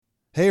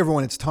Hey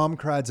everyone, it's Tom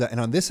Karadza, and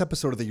on this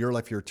episode of the Your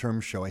Life, Your Term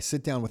show, I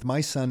sit down with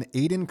my son,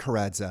 Aiden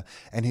Karadza,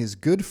 and his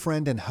good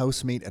friend and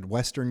housemate at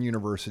Western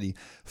University,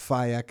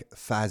 Fayek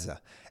Faza.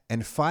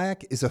 And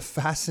Fayek is a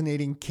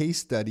fascinating case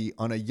study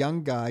on a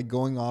young guy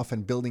going off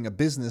and building a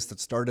business that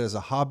started as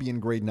a hobby in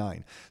grade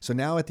 9. So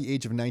now at the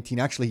age of 19,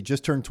 actually he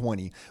just turned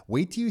 20,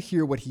 wait till you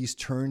hear what he's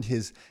turned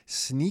his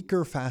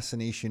sneaker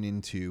fascination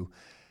into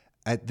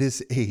at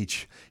this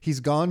age.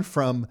 He's gone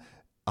from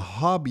a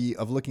hobby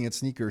of looking at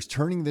sneakers,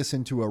 turning this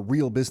into a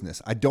real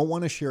business. I don't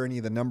want to share any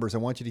of the numbers. I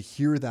want you to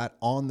hear that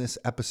on this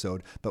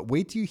episode, but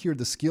wait till you hear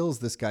the skills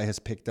this guy has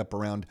picked up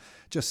around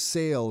just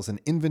sales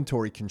and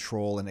inventory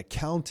control and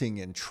accounting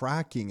and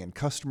tracking and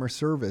customer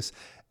service.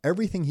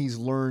 Everything he's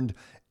learned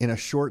in a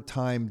short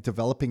time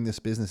developing this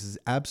business is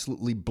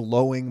absolutely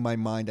blowing my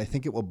mind. I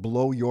think it will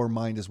blow your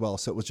mind as well.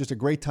 So it was just a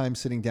great time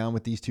sitting down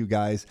with these two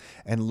guys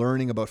and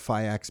learning about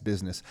Fayek's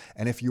business.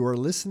 And if you are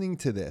listening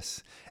to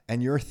this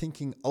and you're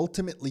thinking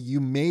ultimately you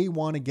may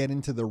want to get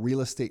into the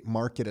real estate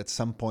market at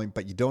some point,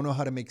 but you don't know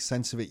how to make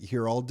sense of it, you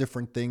hear all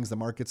different things. The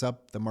market's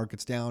up, the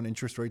market's down,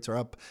 interest rates are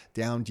up,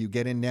 down. Do you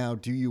get in now?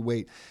 Do you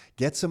wait?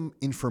 Get some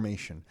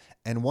information.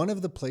 And one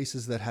of the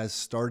places that has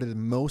started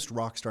most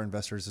rockstar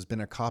investors has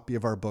been a copy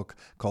of our book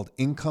called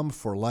Income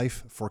for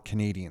Life for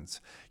Canadians.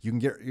 You can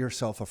get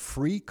yourself a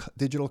free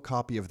digital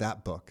copy of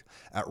that book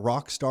at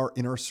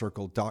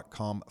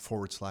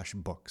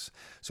rockstarinnercircle.com/books.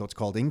 So it's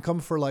called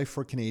Income for Life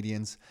for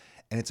Canadians,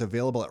 and it's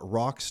available at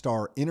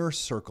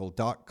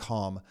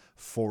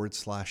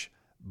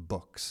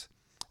rockstarinnercircle.com/books.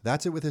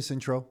 That's it with this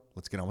intro.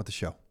 Let's get on with the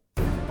show.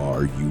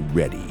 Are you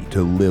ready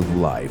to live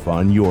life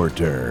on your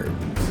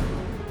terms?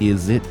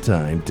 Is it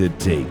time to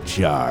take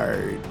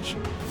charge?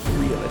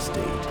 Real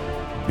estate,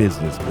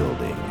 business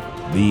building,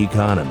 the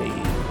economy,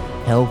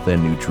 health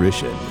and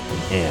nutrition,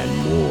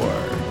 and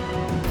more.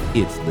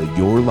 It's the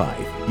Your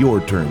Life,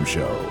 Your Term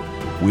show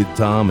with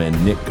Tom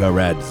and Nick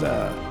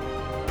Karadza.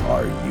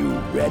 Are you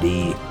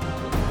ready?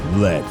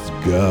 Let's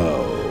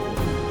go.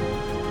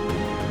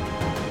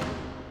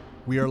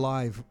 We are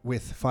live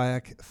with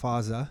Fayek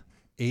Faza,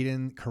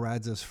 Aiden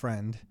Karadza's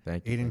friend.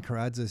 Thank you. Aiden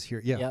Karadza's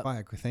here. Yeah, Yep.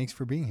 Fayek, thanks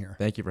for being here.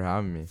 Thank you for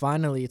having me.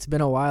 Finally, it's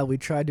been a while. We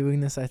tried doing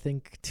this, I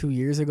think, 2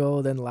 years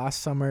ago. Then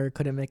last summer,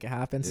 couldn't make it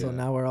happen. So Yeah.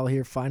 now we're all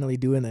here finally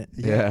doing it.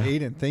 Yeah.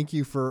 Aiden, thank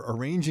you for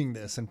arranging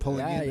this and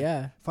pulling in.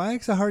 Yeah.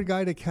 Fayek's a hard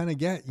guy to kind of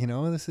get, you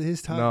know. This is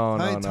his time. No.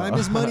 Time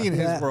is money in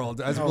his Yeah. world,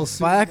 as we'll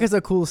soon Fayek is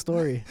a cool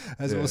story.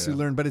 we'll soon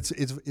learn. But it's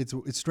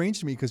strange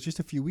to me because just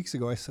a few weeks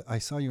ago I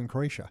saw you in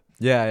Croatia.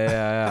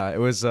 Yeah. It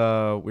was we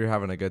were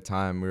having a good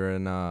time. We were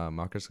in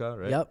Makarska,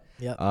 right? Yep.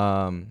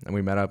 And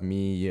we met up,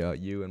 me,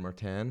 you, and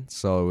Martin.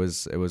 So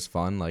it was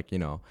fun. Like,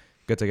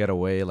 good to get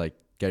away, like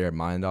get your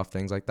mind off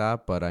things like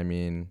that. But I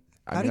mean,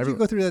 How did you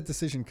go through that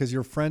decision? Because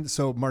your friend,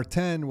 so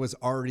Martin was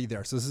already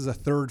there. So this is a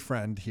third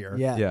friend here.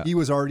 Yeah. He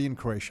was already in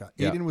Croatia.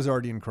 Yeah. Aiden was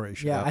already in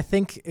Croatia. Yeah, I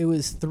think it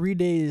was 3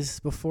 days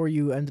before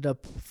you ended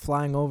up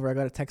flying over. I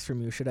got a text from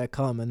you, should I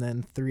come? And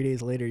then 3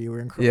 days later, you were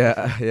in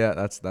Croatia. Yeah.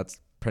 That's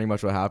pretty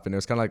much what happened. It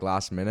was kind of like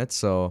last minute.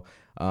 So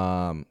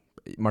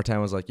Martin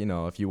was like,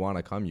 if you want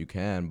to come, you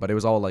can. But it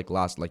was all like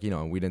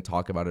we didn't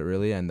talk about it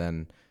really. And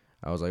then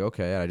I was like,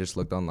 okay. I just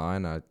looked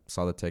online. I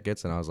saw the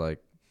tickets and I was like,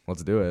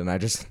 let's do it. And I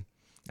just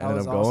ended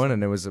up going,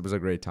 and it was a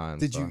great time.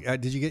 Did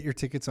you get your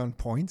tickets on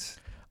points?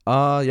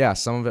 Yeah,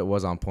 some of it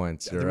was on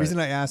points. The reason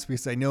I asked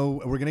because I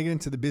know we're gonna get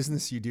into the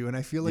business you do, and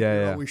I feel like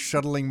you're always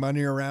shuttling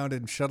money around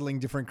and shuttling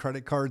different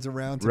credit cards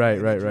around to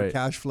manage your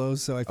cash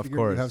flows. So I figured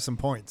you have some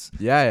points.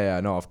 Yeah.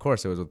 No, of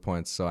course it was with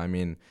points. So I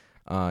mean,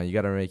 you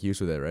got to make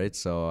use of it, right?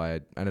 So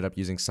I ended up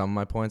using some of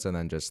my points, and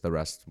then just the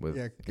rest with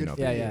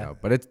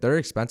But they're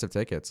expensive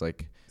tickets,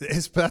 like.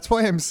 That's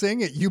why I'm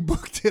saying it. You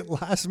booked it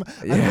last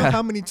month. Yeah. I don't know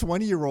how many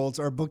 20-year-olds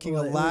are booking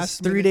a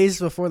last 3 days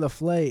before the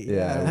flight.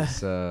 Yeah.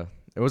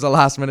 It was a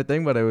last minute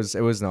thing, but it was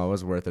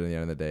worth it at the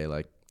end of the day.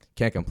 Like,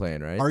 can't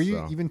complain, right? Are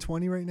you even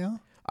 20 right now?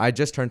 I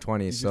just turned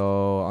 20,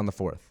 so on the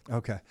 4th.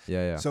 Okay.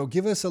 Yeah. So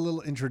give us a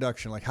little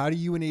introduction. Like, how do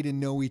you and Aiden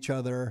know each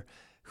other?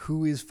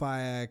 Who is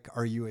Fayek?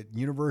 Are you at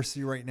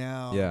university right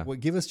now? Yeah.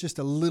 Give us just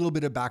a little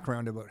bit of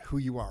background about who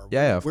you are.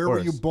 Yeah, of Where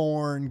course. were you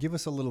born? Give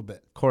us a little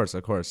bit.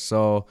 Of course.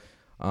 So,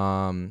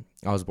 I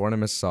was born in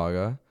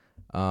Mississauga,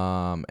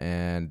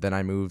 and then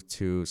I moved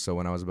to. So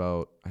when I was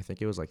about, I think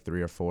it was like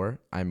 3 or 4,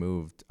 I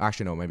moved.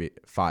 Actually, no, maybe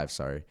 5.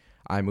 Sorry,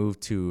 I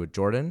moved to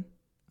Jordan,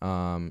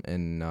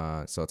 and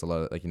so it's a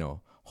lot of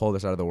whole other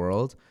side of the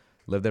world.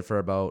 Lived there for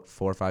about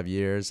 4 or 5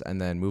 years,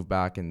 and then moved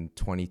back in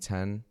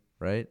 2010,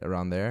 right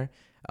around there.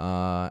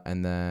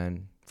 And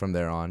then from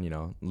there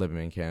on, living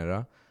in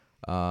Canada.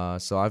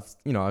 So I've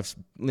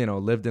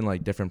lived in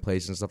like different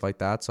places and stuff like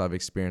that. So I've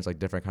experienced like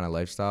different kind of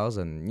lifestyles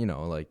and,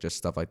 like just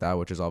stuff like that,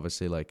 which is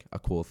obviously like a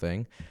cool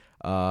thing.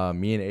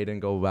 Me and Aiden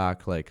go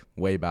back like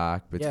way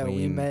back between. Yeah,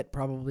 we met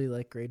probably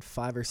like grade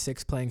 5 or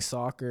 6 playing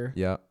soccer.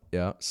 Yeah.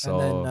 So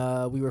and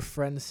then we were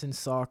friends since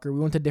soccer. We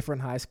went to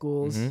different high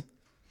schools. Mm-hmm.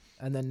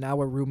 And then now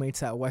we're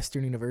roommates at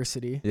Western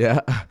University. Yeah,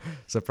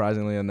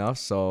 surprisingly enough.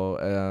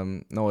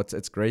 So no,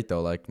 it's great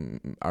though. Like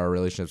our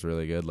relationship's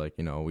really good. Like,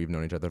 you know, we've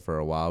known each other for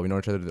a while. We know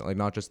each other like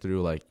not just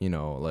through like, you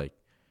know, like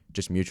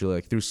just mutually,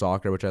 like through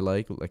soccer, which I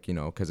like, you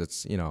know, because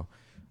it's, you know,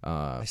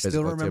 I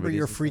still remember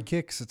your free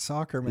kicks at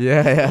soccer, man. Yeah,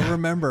 I still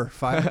remember.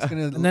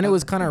 And then it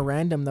was kind of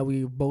random that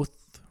we both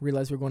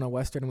realized we were going to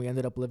Western and we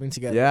ended up living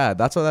together. Yeah,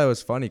 that's why that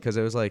was funny, because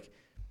it was like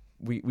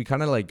we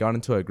kind of like got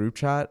into a group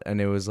chat,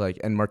 and it was like,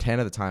 and Martin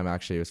at the time,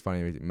 actually, it was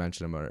funny we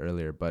mentioned him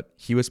earlier, but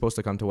he was supposed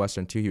to come to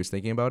Western too. He was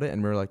thinking about it,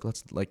 and we were like,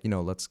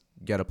 let's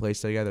get a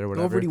place together or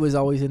whatever. Nobody was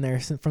always in there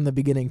from the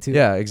beginning too.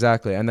 Yeah,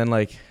 exactly. And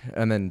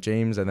then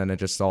James, and then it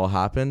just all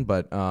happened.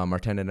 But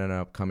Martin ended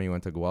up coming,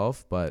 went to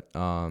Guelph. But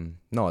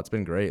no, it's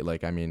been great.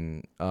 Like, I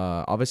mean,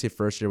 obviously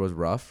first year was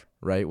rough,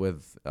 right,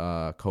 with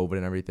COVID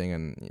and everything,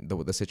 and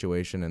the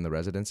situation in the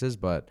residences.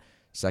 But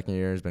second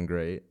year has been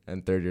great,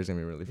 and third year is gonna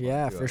be really fun.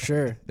 Yeah, too. for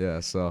sure. Yeah.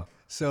 So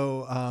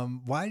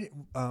why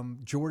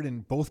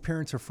Jordan? Both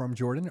parents are from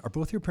Jordan. Are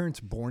both your parents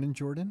born in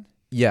Jordan?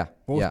 yeah,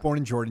 Both born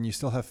in Jordan. You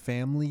still have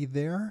family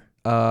there?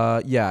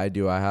 yeah, I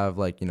do. I have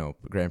like, you know,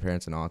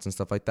 grandparents and aunts and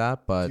stuff like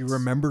that. But Do you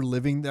remember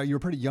living there? You were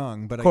pretty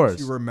young, but Of I guess course.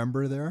 you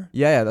remember there?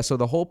 Yeah. So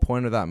the whole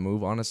point of that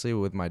move, honestly,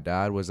 with my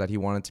dad was that he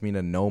wanted me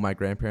to know my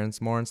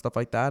grandparents more and stuff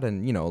like that,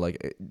 and, you know,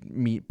 like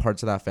meet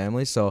parts of that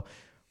family. So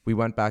we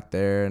went back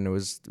there, and it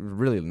was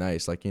really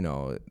nice. Like, you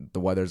know, the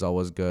weather's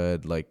always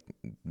good. Like,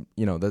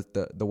 you know,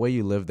 the way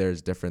you live there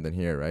is different than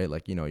here, right?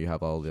 Like, you know, you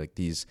have all like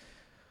these,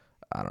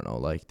 I don't know,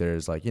 like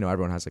there's like, you know,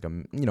 everyone has like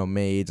you know,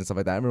 maids and stuff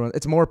like that. Everyone,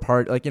 it's more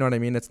like, you know what I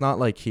mean? It's not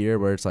like here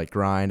where it's like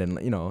grind and,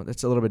 you know,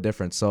 it's a little bit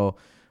different. So,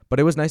 but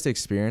it was nice to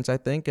experience, I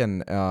think.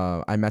 And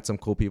I met some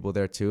cool people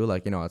there too,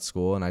 like, you know, at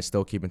school, and I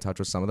still keep in touch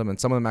with some of them. And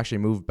some of them actually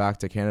moved back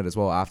to Canada as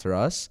well after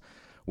us,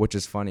 which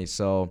is funny.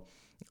 So,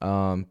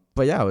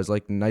 but yeah, it was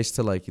like nice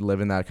to like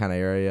live in that kind of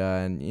area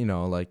and, you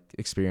know, like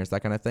experience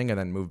that kind of thing, and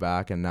then move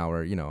back. And now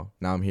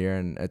now I'm here,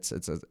 and it's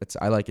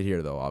I like it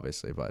here though,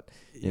 obviously, but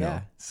you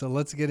know. So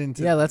let's get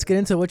into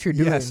what you're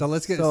doing. Yeah, so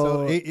let's get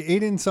so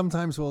Aiden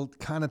sometimes will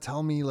kind of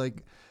tell me,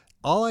 like,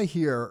 all I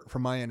hear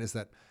from my end is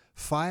that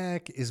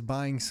Fayek is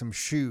buying some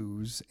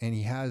shoes, and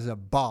he has a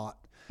bot.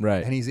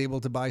 Right. And he's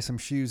able to buy some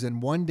shoes.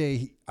 And one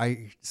day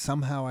I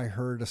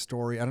heard a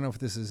story. I don't know if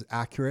this is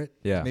accurate.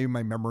 Yeah. Maybe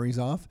my memory's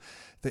off.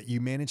 That you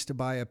managed to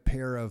buy a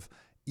pair of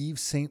Yves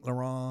Saint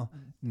Laurent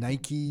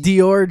Nike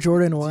Dior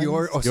Jordan 1.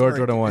 Jordan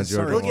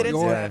 1s. We'll get into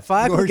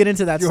that. We'll get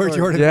into that story.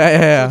 Jordan.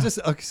 Yeah.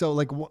 So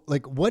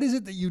what is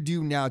it that you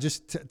do now?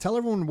 Just tell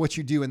everyone what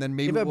you do, and then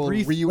maybe Give a we'll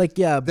brief,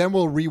 then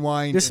we'll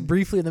rewind. Just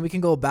briefly, and then we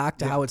can go back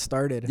to how it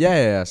started.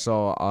 Yeah.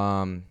 So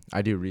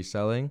I do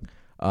reselling.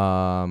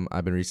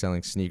 I've been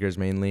reselling sneakers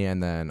mainly,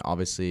 and then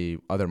obviously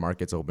other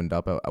markets opened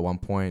up at one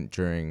point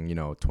during, you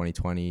know,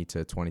 2020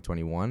 to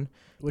 2021,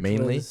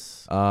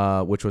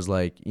 which was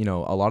like, you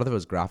know, a lot of it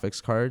was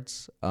graphics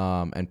cards,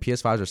 and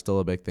PS5s are still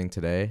a big thing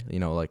today, you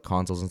know, like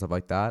consoles and stuff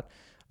like that.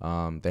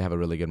 They have a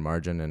really good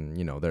margin, and,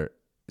 you know, they're,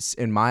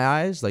 in my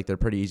eyes, like, they're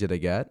pretty easy to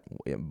get,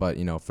 but,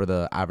 you know, for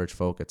the average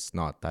folk, it's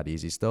not that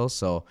easy still.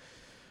 So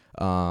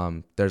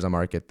there's a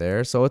market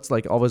there, so it's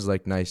like always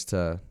like nice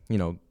to, you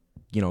know,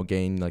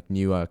 gain like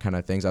new kind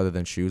of things other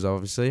than shoes,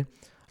 obviously.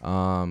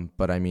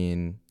 But I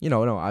mean, you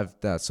know,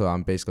 no, so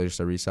I'm basically just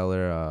a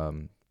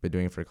reseller. Been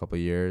doing it for a couple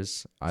of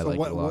years. I like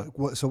it a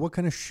lot. So what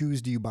kind of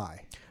shoes do you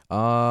buy?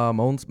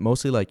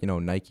 Mostly like, you know,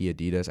 Nike,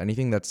 Adidas,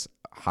 anything that's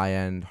high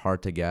end,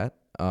 hard to get.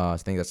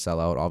 Things that sell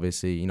out,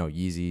 obviously, you know,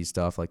 Yeezy,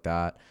 stuff like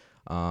that.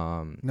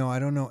 No, I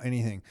don't know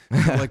anything.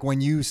 So, like,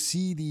 when you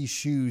see these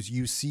shoes,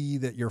 you see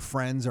that your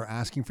friends are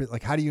asking for,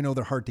 like, how do you know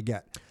they're hard to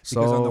get?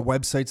 Because on the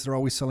websites, they're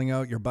always selling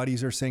out. Your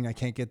buddies are saying, I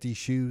can't get these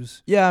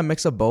shoes. Yeah, a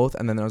mix of both.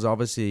 And then there's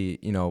obviously,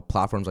 you know,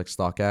 platforms like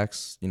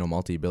StockX, you know,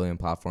 multi-billion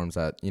platforms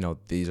that, you know,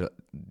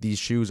 these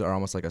shoes are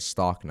almost like a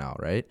stock now,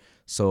 right?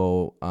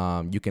 So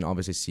you can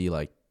obviously see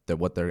like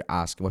what they're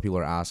asking, what people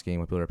are asking,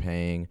 what people are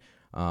paying.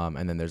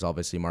 And then there's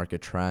obviously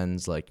market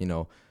trends, like, you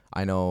know,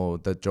 I know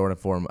the Jordan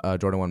 1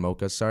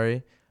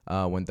 Mochas,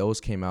 when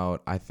those came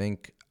out, I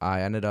think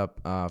I ended up,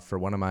 for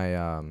one of my,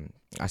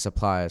 I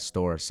supply a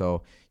store.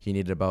 So he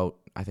needed about,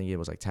 I think it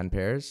was like 10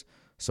 pairs.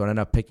 So I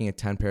ended up picking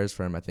 10 pairs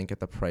for him. I think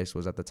the price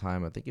was at the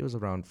time, I think it was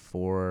around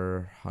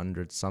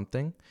 400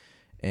 something.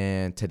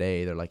 And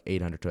today they're like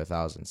 800 to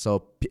 1,000.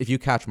 So if you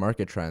catch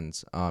market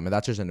trends, and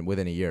that's just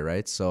within a year,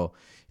 right? So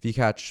if you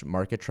catch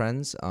market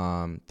trends,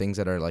 things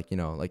that are like, you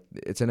know, like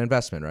it's an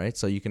investment, right?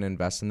 So you can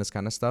invest in this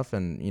kind of stuff.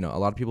 And, you know, a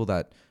lot of people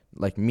that,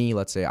 like me,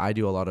 let's say, I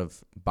do a lot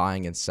of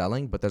buying and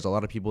selling, but there's a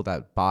lot of people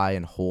that buy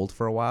and hold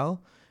for a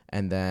while.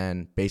 and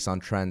then based on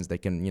trends, they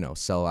can,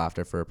 sell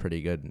after for a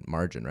pretty good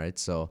margin, right?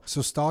 So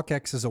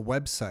StockX is a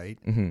website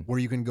where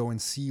you can go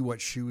and see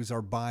what shoes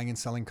are buying and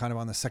selling kind of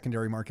on the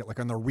secondary market, like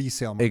on the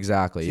resale market.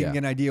 exactly, So you yeah. can get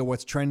an idea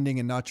what's trending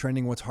and not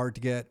trending, what's hard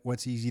to get,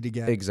 what's easy to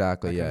get.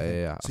 Exactly, that kind of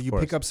thing. yeah. So of you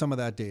course. pick up some of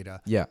that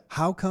data. Yeah.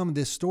 How come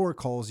this store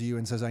calls you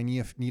and says, I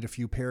need a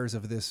few pairs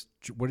of this?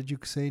 What did you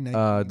say?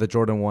 The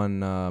Jordan 1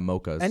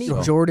 Mochas. Any So-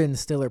 Jordans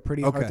still are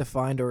pretty Okay. hard to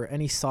find, or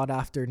any sought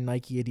after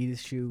Nike, Adidas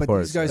shoe. But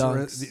course, these guys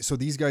Dunks.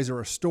 these guys are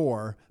a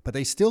store, but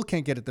they still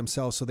can't get it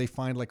themselves. So they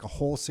find like a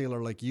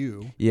wholesaler like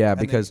you. Yeah, And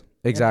because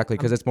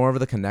because it's more of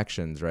the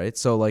connections, right?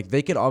 So like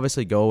they could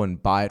obviously go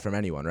and buy it from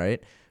anyone,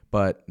 right?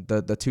 But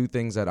the two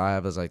things that I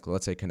have is like,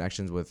 let's say,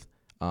 connections with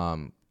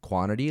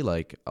quantity.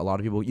 Like a lot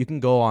of people, you can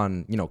go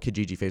on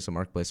Kijiji, Facebook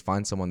Marketplace,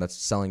 find someone that's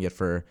selling it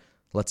for,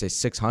 let's say,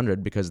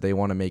 600 because they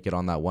want to make it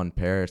on that one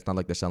pair. It's not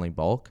like they're selling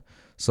bulk,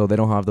 so they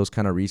don't have those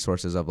kind of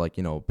resources of like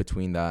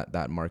between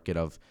that market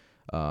of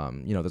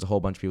there's a whole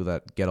bunch of people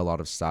that get a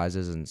lot of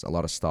sizes and a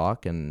lot of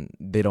stock, and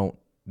you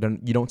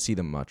don't see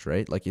them much,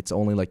 right? Like it's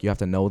only like you have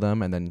to know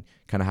them and then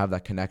kind of have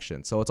that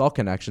connection. So it's all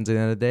connections at the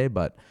end of the day.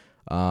 But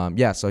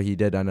so he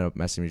did end up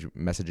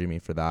messaging me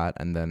for that,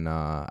 and then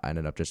I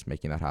ended up just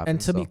making that happen.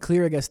 And to be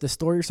clear, I guess the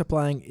store you're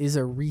supplying is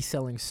a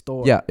reselling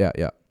store. Yeah.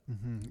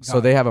 Mm-hmm.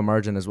 So they have a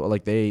margin as well.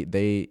 Like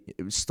they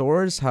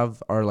stores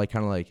are like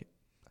kind of like,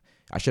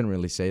 I shouldn't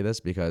really say this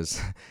because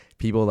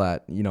people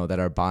that that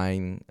are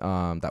buying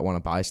that want to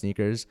buy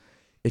sneakers,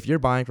 if you're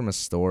buying from a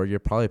store, you're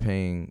probably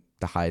paying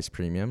the highest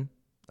premium,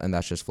 and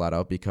that's just flat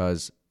out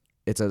because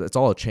it's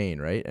all a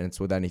chain, right? And it's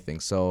with anything.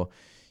 So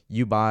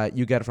you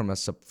get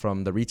it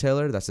from the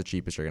retailer, that's the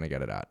cheapest you're gonna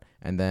get it at,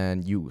 and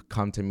then you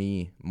come to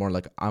me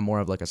I'm more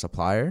of like a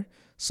supplier,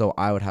 so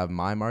I would have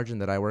my margin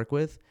that I work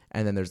with.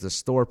 And then there's the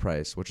store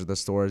price, which is the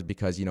stores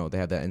because, they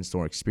have that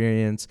in-store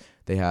experience.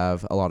 They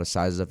have a lot of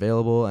sizes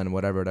available and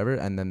whatever.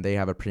 And then they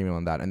have a premium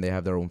on that, and they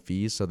have their own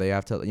fees. So they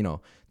have to,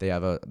 they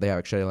have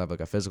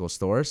like a physical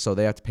store. So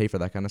they have to pay for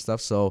that kind of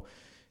stuff. So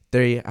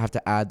they have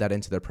to add that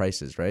into their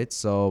prices, right?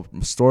 So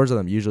stores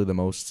are usually the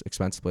most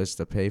expensive place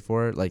to pay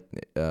for it, like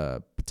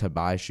to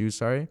buy shoes,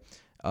 sorry.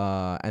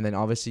 And then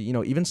obviously,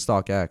 even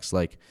StockX,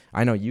 like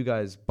I know you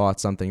guys bought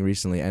something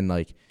recently, and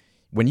like,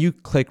 when you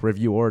click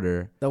review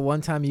order, The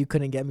one time you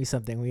couldn't get me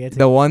something, we had to.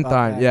 the one fuck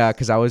time, that. yeah,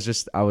 because I was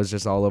just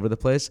all over the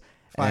place.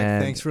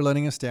 And Thanks for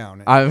letting us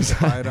down. I'm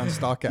Buy it on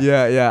StockX.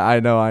 yeah,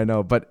 I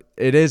know, but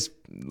it is,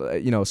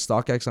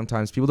 StockX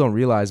sometimes people don't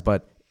realize,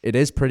 but it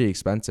is pretty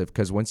expensive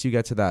because once you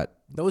get to that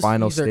Those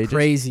final fees are stages,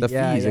 crazy. the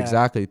Yeah, fees yeah.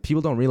 exactly.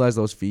 People don't realize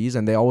those fees,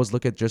 and they always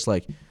look at just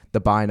like the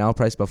buy now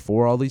price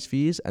before all these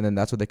fees, and then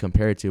that's what they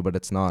compare it to. But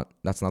that's not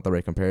the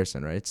right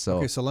comparison, right? So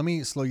Okay, so let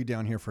me slow you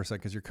down here for a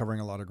second because you're covering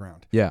a lot of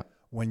ground. yeah.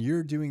 When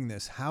you're doing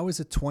this, how is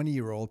a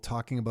 20-year-old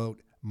talking about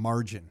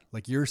margin?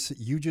 Like you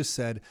just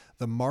said,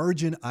 the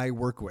margin I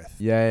work with.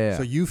 Yeah.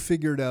 So you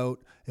figured out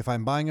if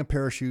I'm buying a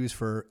pair of shoes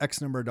for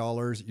X number of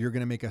dollars, you're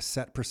going to make a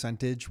set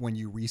percentage when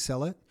you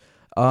resell it.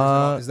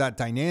 Is that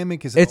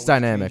dynamic? Is it It's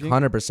always dynamic,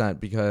 changing? 100%,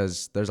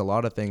 because there's a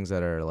lot of things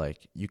that are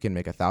like you can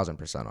make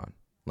 1,000% on,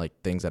 like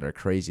things that are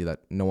crazy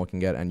that no one can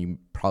get, and you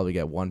probably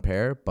get one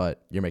pair,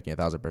 but you're making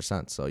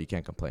 1,000%, so you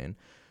can't complain.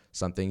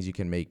 Some things you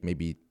can make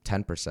maybe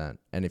 10%,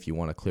 and if you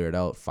want to clear it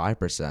out,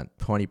 5%,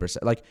 20%.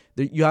 Like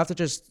you have to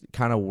just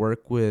kind of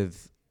work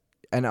with.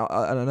 And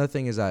another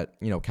thing is that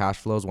cash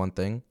flow is one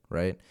thing,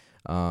 right?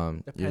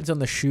 Depends on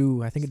the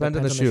shoe. I think it Depends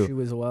depends on on the the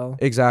shoe as well.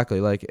 Exactly.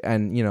 Like,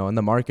 and in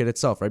the market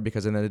itself, right?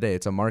 Because in the end of the day,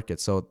 it's a market.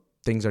 So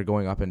things are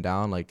going up and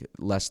down, like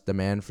less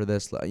demand for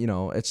this,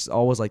 it's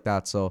always like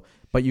that. So,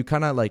 but you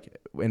kind of like,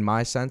 in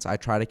my sense, I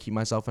try to keep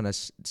myself in a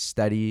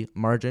steady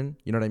margin.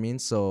 You know what I mean?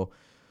 So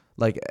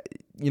like,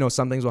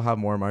 some things will have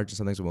more margin,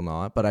 some things will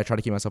not, but I try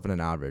to keep myself in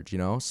an average,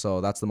 so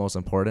that's the most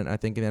important, I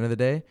think, at the end of the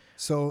day.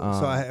 So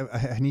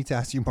I need to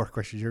ask you more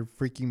questions. You're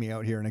freaking me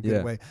out here in a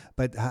good way.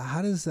 But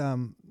how does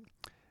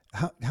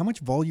how much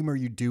volume are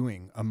you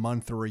doing a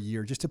month or a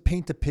year, just to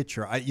paint the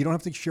picture? You don't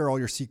have to share all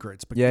your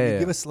secrets, but can you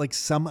give us like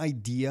some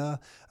idea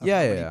of how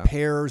many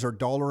pairs or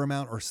dollar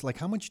amount, or like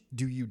how much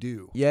do you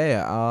do?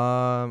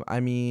 I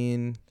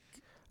mean,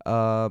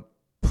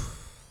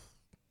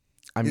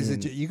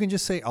 you can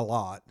just say a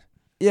lot.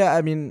 Yeah,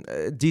 I mean,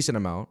 a decent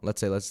amount.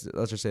 Let's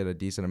just say a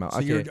decent amount. So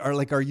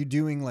okay. are you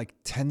doing like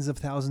tens of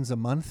thousands a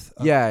month?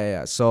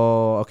 Yeah.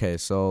 So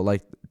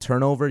like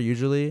turnover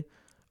usually,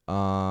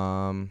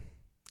 I'd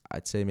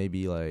say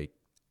maybe like,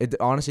 it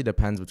honestly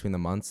depends between the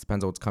months.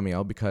 Depends on what's coming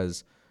out,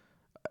 because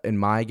in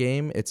my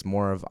game, it's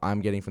more of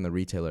I'm getting from the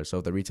retailer. So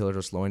if the retailers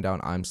are slowing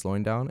down, I'm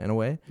slowing down in a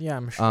way. Yeah,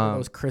 I'm sure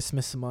those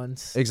Christmas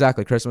months.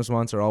 Exactly. Christmas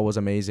months are always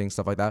amazing,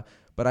 stuff like that.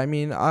 But I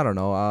mean, I don't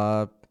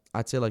know.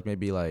 I'd say like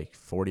maybe like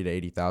 40 to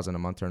 80,000 a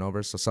month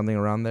turnover. So something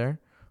around there.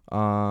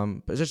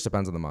 But it just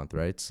depends on the month,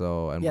 right?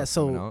 So, and yeah,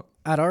 so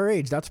at our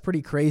age, that's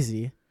pretty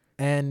crazy.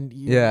 And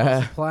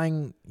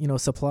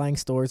supplying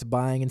stores,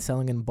 buying and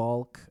selling in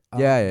bulk.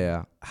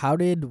 Yeah. How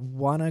did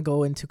Wanna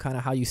go into kind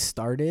of how you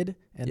started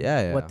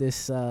and what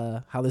this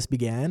how this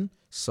began?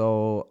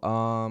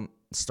 So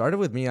started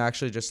with me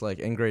actually just like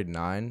in grade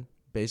 9,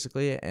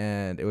 basically.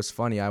 And it was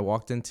funny. I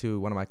walked into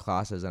one of my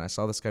classes and I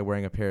saw this guy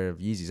wearing a pair of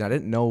Yeezys. I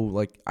didn't know,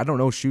 like, I don't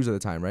know shoes at the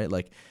time, right?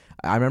 Like,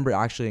 I remember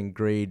actually in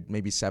grade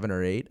maybe 7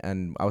 or 8,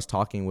 and I was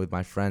talking with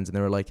my friends, and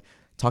they were like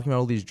talking about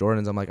all these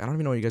Jordans. I'm like, I don't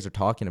even know what you guys are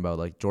talking about,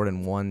 like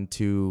Jordan 1,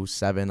 2,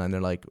 7, and they're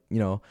like, you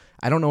know,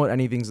 I don't know what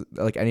any of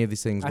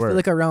these things were. I feel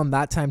like around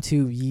that time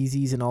too,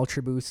 Yeezys and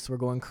Ultra Boosts were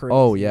going crazy.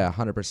 Oh yeah,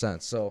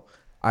 100%. So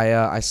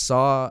I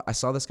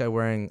saw this guy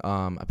wearing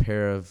a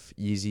pair of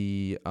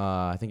Yeezy,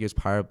 I think it was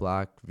Pirate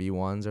Black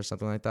V1s or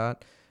something like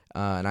that.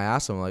 And I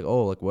asked him, like,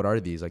 oh, like, what are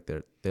these? Like,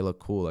 they look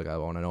cool. Like, I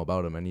want to know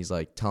about them. And he's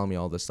like telling me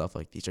all this stuff.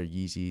 Like, these are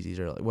Yeezys. These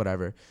are like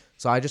whatever.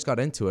 So I just got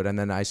into it. And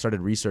then I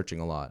started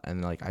researching a lot.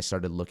 And like, I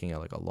started looking at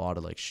like a lot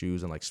of like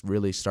shoes and like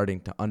really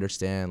starting to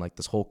understand like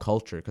this whole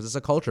culture. Because it's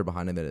a culture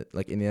behind it,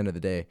 like in the end of the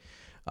day.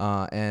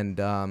 And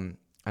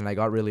I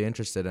got really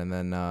interested. And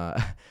then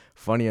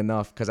funny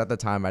enough, because at the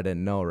time I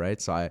didn't know, right?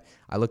 So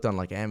I looked on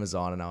like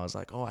Amazon and I was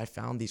like, oh, I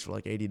found these for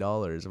like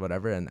 $80 or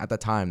whatever. And at the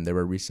time they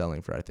were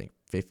reselling for, I think,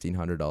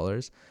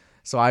 $1,500.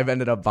 So I've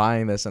ended up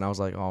buying this and I was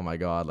like, oh my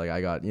God, like I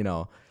got, you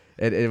know,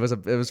 it was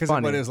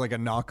funny. It was like a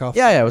knockoff.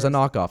 Yeah, it was a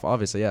knockoff,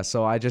 obviously. Yeah.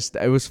 So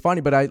it was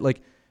funny,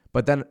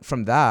 but then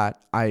from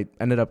that, I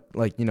ended up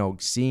like, you know,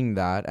 seeing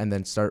that and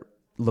then start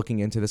looking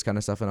into this kind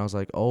of stuff. And I was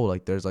like, oh,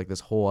 like there's like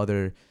this whole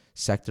other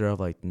sector of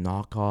like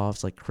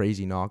knockoffs, like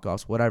crazy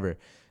knockoffs, whatever.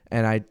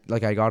 And I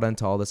got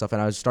into all this stuff,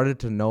 and I started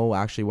to know,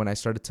 actually, when I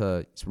started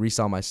to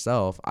resell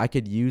myself, I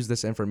could use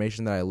this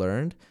information that I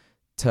learned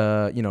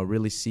to, you know,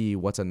 really see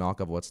what's a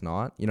knockoff, what's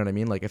not. You know what I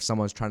mean? Like if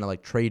someone's trying to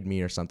like trade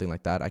me or something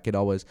like that, I could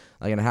always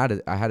like, and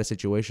I had a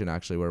situation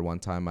actually where one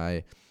time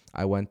I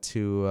went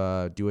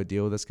to do a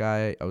deal with this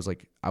guy.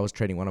 I was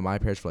trading one of my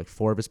pairs for like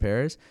 4 of his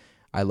pairs.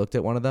 I looked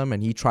at one of them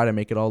and he tried to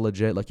make it all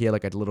legit. Like he had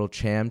like a little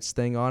champs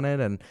thing on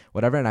it and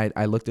whatever. And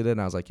I looked at it and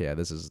I was like, yeah,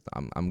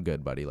 I'm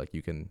good, buddy. Like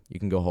you can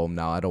go home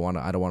now. I don't want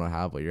to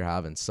have what you're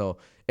having. So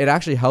it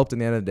actually helped in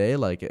the end of the day.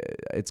 Like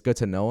it's good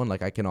to know. And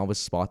like, I can always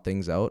spot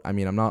things out. I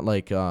mean, I'm not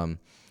like,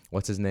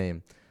 what's his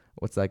name?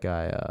 What's that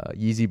guy?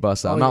 Yeezy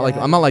Busta. I'm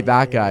not like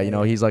that guy. You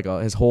know, he's like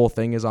his whole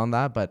thing is on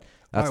that, but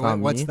that's not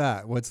me.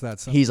 What's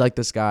that? He's like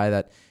this guy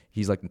that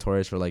he's like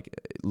notorious for like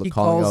he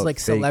calling calls out like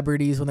fake,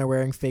 celebrities when they're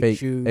wearing fake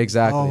shoes.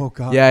 Exactly. Oh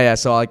God. Yeah.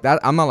 So like that,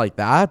 I'm not like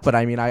that, but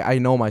I mean, I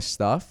know my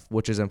stuff,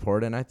 which is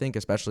important, I think,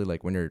 especially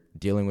like when you're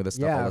dealing with this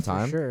stuff all the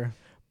time. For sure.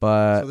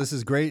 So this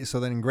is great. So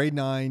then in grade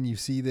 9, you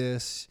see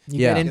this. You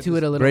get into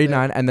it a little grade bit.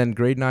 9, and then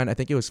grade 9, I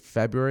think it was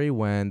February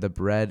when the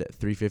Bread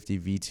 350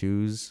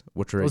 V2s,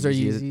 which were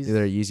Yeezys.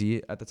 They're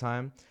Yeezy at the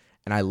time,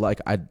 and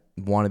I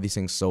wanted these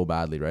things so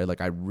badly, right?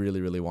 Like I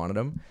really, really wanted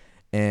them,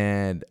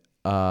 and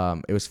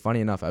it was funny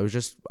enough. I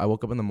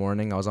woke up in the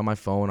morning, I was on my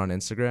phone on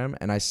Instagram,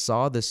 and I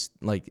saw this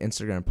like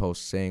Instagram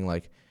post saying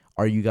like,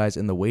 are you guys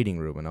in the waiting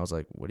room? And I was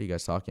like, what are you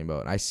guys talking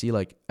about? And I see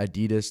like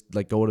Adidas,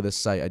 like go to this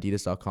site,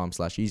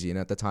 adidas.com/Yeezy. And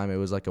at the time it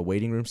was like a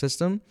waiting room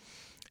system.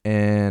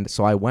 And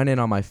so I went in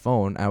on my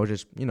phone. I was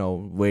just, you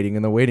know, waiting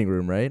in the waiting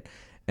room, right?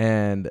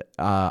 And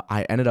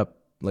I ended up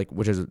like,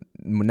 which is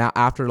now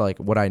after like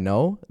what I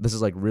know, this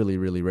is like really,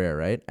 really rare,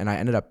 right? And I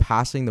ended up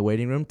passing the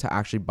waiting room to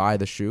actually buy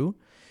the shoe.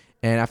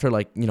 And after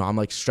like, you know, I'm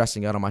like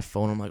stressing out on my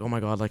phone. I'm like, oh my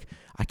God, like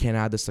I can't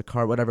add this to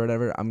cart,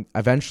 whatever.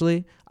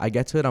 Eventually I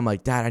get to it. I'm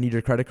like, Dad, I need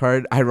your credit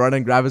card. I run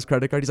and grab his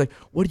credit card. He's like,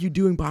 what are you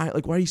doing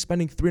like, why are you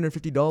spending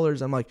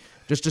 $350? I'm like,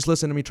 just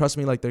listen to me. Trust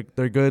me. Like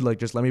they're good. Like,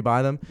 just let me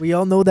buy them. We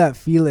all know that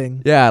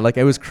feeling. Yeah. Like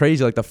it was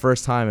crazy. Like the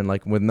first time and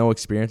like with no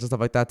experience and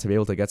stuff like that to be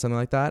able to get something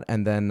like that.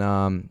 And then,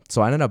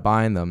 so I ended up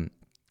buying them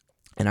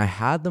and I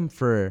had them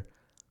for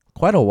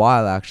quite a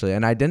while actually,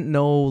 and I didn't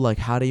know like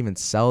how to even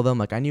sell them.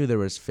 Like I knew there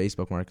was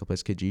Facebook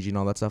Marketplace, Kijiji, and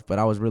all that stuff, but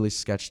I was really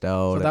sketched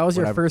out. So that was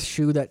your first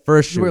shoe that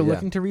you were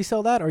looking to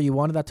resell that, or you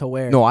wanted that to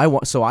wear? No,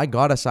 so I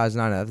got a size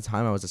 9 at the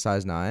time. I was a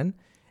size 9,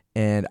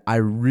 and I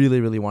really,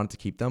 really wanted to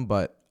keep them,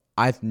 but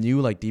I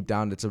knew like deep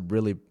down it's a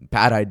really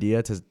bad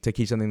idea to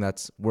keep something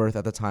that's worth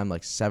at the time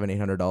like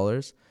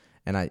 $700-800,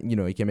 and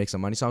you can make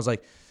some money. So I was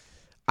like,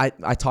 I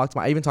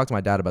even talked to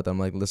my dad about them. I'm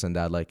like, listen,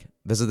 Dad, like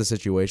this is the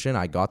situation.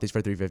 I got these for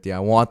 $350. I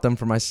want them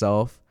for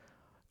myself.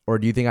 Or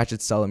do you think I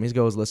should sell them? He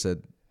goes,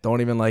 listen,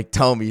 don't even like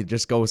tell me.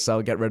 Just go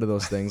get rid of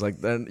those things. Like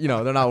then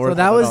they're not worth.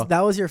 So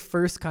that was your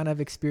first kind of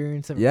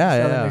experience of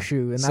selling a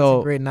shoe, and that's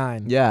in grade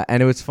 9. Yeah,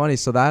 and it was funny.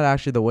 So that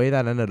actually the way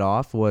that ended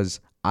off was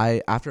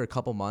after a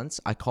couple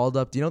months I called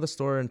up. Do you know the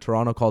store in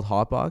Toronto called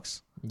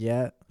Hotbox?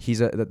 Yeah. It's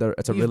a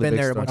really big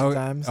store. A bunch of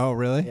times. Oh,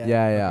 really?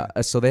 Yeah.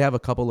 Okay. So they have a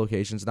couple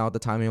locations now. At the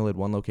time, they only had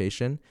one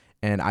location,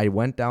 and I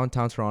went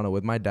downtown Toronto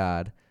with my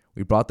dad.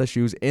 We brought the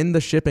shoes in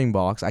the shipping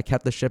box. I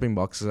kept the shipping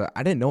box.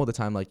 I didn't know at the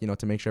time, like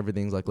to make sure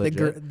everything's like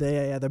legit.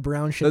 The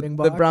brown shipping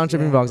box. The brown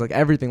shipping box, like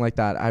everything like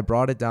that. I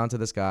brought it down to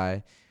this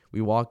guy. We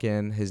walk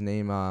in. His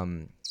name, oh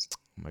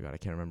my God, I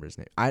can't remember his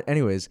name.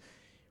 Anyways,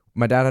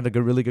 my dad had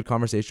a really good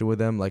conversation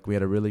with him. Like we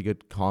had a really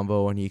good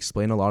convo, and he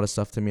explained a lot of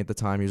stuff to me at the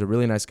time. He was a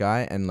really nice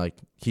guy, and like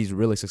he's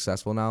really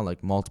successful now,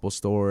 like multiple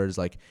stores.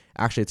 Like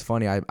actually, it's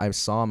funny. I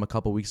saw him a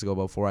couple weeks ago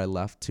before I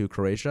left to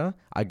Croatia.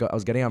 I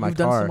was getting out my car. You've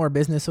done some more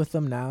business with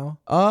them now?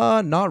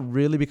 Not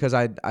really, because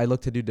I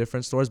look to do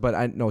different stores, but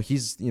I know he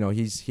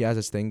has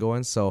his thing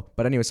going. So,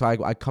 but anyway, so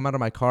I come out of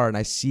my car and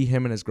I see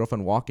him and his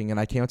girlfriend walking, and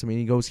I came up to me and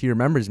he goes, he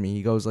remembers me.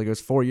 He goes, like, it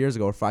was 4 years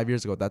ago or 5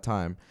 years ago at that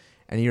time.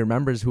 And he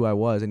remembers who I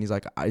was. And he's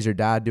like, is your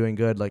dad doing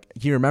good? Like,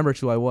 he remembers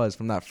who I was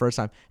from that first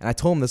time. And I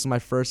told him this is my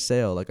first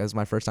sale. Like, this is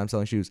my first time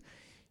selling shoes.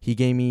 He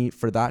gave me,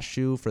 for that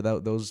shoe, for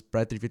those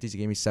Bread 350s, he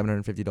gave me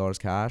 $750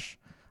 cash.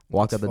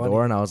 Walked out the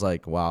door, and I was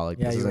like, wow, like,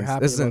 this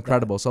is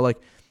incredible. So, like,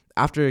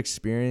 after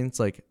experience,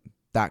 like,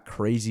 that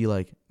crazy,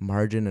 like,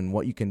 margin and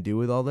what you can do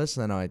with all this,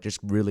 then I just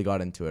really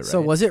got into it, right?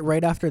 So, was it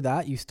right after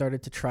that you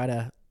started to try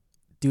to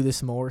do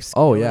this more?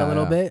 Oh yeah, a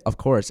little bit, of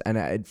course.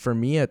 And for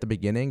me at the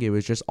beginning, it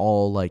was just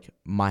all like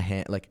my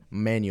hand, like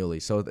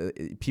manually. So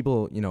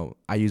people,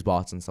 I use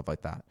bots and stuff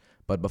like that.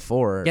 But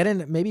before,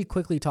 maybe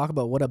quickly talk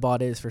about what a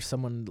bot is for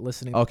someone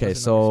listening. Okay,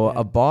 so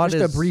a bot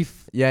just is a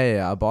brief.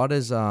 Yeah. A bot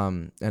is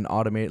an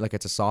automated, like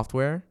it's a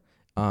software,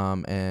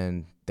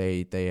 and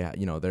they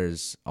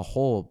there's a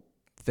whole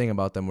thing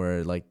about them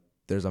where like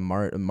there's a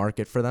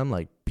market for them,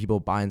 like people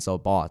buy and sell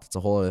bots. It's a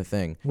whole other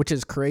thing, which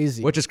is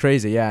crazy,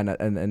 yeah,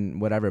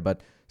 and whatever.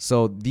 But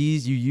so you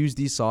use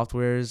these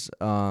softwares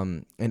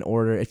in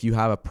order, if you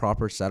have a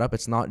proper setup.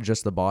 It's not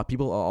just the bot.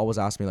 People always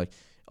ask me like,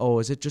 oh,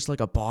 is it just like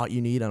a bot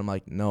you need? And I'm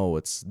like, no,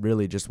 it's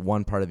really just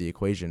one part of the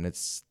equation.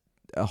 It's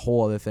a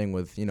whole other thing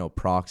with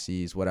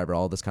proxies, whatever,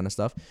 all this kind of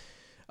stuff.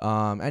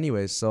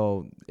 Anyways,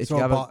 so if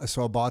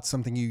a bot's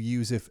something you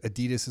use if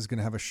Adidas is going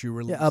to have a shoe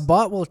release. Yeah, a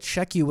bot will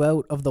check you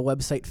out of the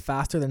website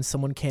faster than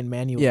someone can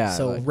manually. Yeah,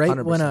 so like right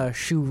 100%. when a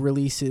shoe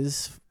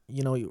releases,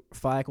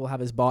 Fayek will have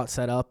his bot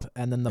set up,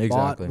 and then the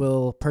bot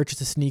will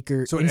purchase a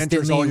sneaker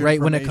instantly right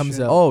when it comes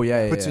out. Oh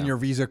yeah, puts in your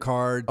Visa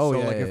card. Oh, so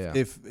yeah,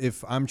 like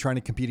if I'm trying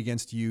to compete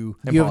against you,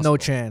 you have no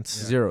chance.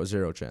 Zero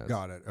chance.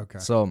 Got it. Okay.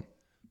 So,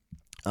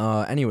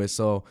 anyway,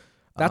 so.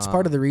 That's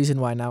part of the reason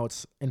why now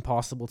it's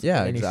impossible to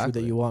get any shoe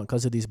that you want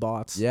because of these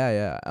bots.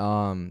 Yeah.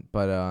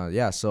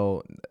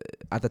 So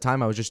at the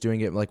time I was just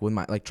doing it like with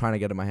trying to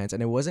get it in my hands,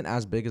 and it wasn't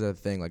as big as a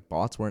thing. Like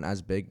bots weren't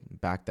as big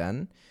back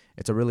then.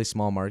 It's a really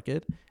small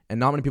market, and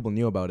not many people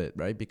knew about it,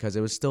 right? Because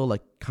it was still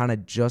like kind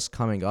of just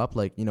coming up.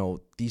 Like,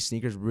 these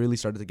sneakers really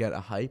started to get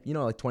a hype,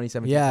 like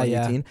 2017,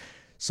 2018. Yeah.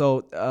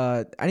 So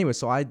anyway,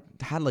 so I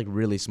had like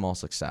really small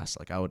success.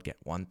 Like I would get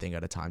one thing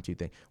at a time, two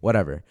things,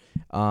 whatever.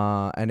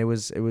 And it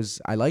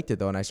was I liked it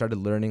though, and I started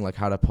learning like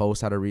how to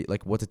post, how to read,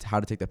 like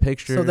how to take the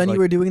pictures. So then like, you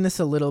were doing this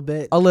a little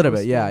bit,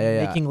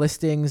 yeah. Making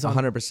listings on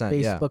 100%,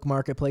 Facebook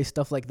Marketplace,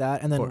 stuff like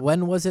that. And then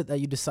when was it that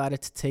you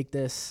decided to take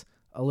this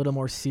a little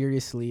more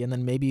seriously? And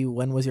then maybe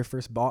when was your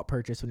first bot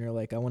purchase when you're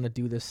like, I want to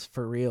do this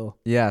for real?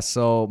 Yeah.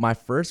 So my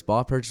first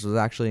bot purchase was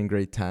actually in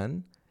grade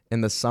 10. In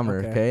the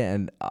summer, okay?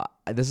 And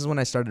this is when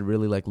I started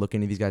really like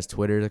looking at these guys'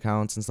 Twitter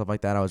accounts and stuff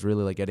like that. I was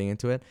really like getting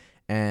into it,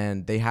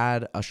 and they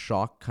had a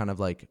shock kind of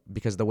like,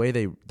 because the way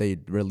they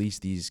release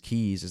these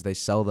keys is they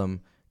sell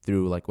them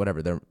through like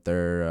whatever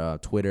their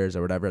Twitters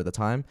or whatever at the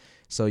time.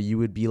 So you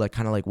would be like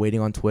kind of like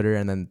waiting on Twitter,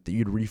 and then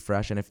you'd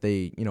refresh, and if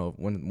they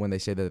when they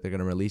say that they're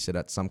gonna release it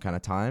at some kind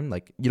of time,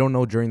 like you don't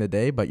know during the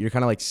day, but you're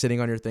kind of like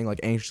sitting on your thing like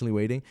anxiously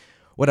waiting.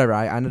 Whatever,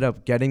 I ended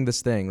up getting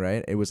this thing,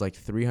 right? It was like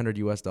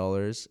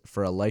 $300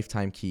 for a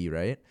lifetime key,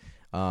 right?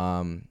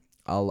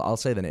 I'll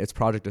say the name. It's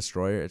Project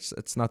Destroyer.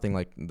 It's nothing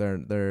like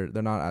they're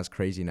not as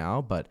crazy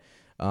now, but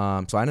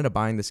so I ended up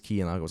buying this key,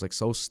 and I was like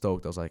so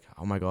stoked. I was like,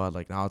 oh my god,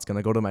 like now it's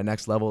gonna go to my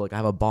next level. Like I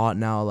have a bot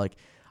now. Like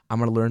I'm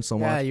gonna learn so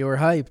much. Yeah, you were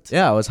hyped.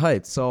 Yeah, I was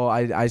hyped. So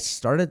I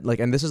started like,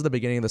 and this is the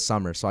beginning of the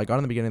summer. So I got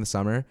in the beginning of the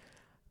summer.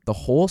 The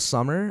whole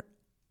summer,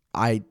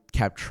 I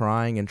kept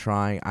trying and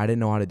trying. I didn't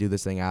know how to do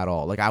this thing at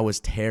all. Like I was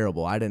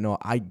terrible. I didn't know.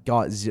 I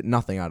got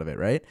nothing out of it,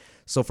 right?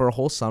 So for a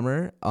whole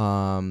summer,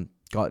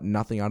 got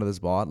nothing out of this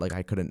bot. Like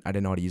I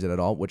didn't know how to use it at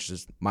all, which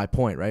is my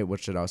point, right?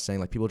 Which I was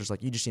saying, like people are just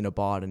like, you just need a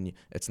bot, and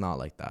it's not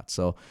like that.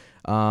 So,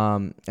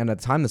 and at the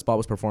time this bot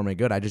was performing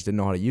good, I just didn't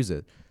know how to use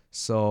it.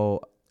 So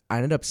I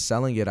ended up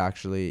selling it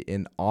actually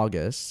in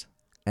August,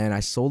 and I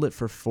sold it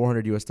for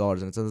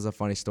 $400. And this is a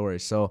funny story.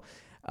 So,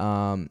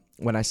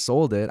 when I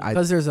sold it,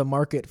 because there's a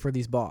market for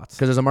these bots.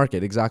 Because there's a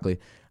market, exactly.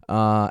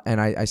 And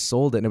I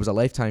sold it, and it was a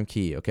lifetime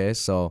key. Okay,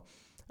 so,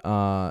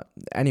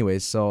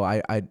 anyways, so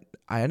I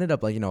ended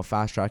up like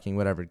fast tracking,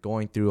 whatever,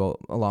 going through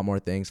a lot more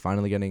things,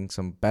 finally getting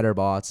some better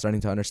bots, starting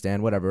to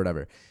understand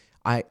whatever.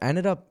 I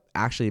ended up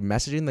actually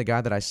messaging the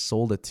guy that I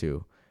sold it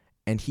to,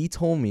 and he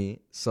told me,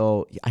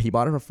 so he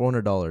bought it for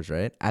 $400,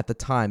 right? At the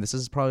time, this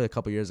is probably a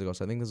couple years ago,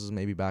 so I think this was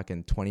maybe back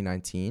in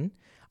 2019.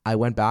 I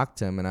went back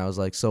to him and I was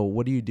like, so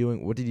what are you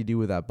doing? What did you do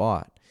with that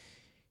bot?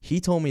 He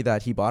told me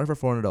that he bought it for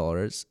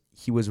 $400.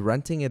 He was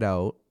renting it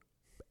out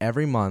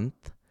every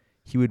month.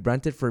 He would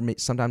rent it for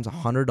sometimes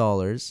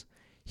 $100.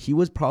 He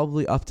was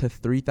probably up to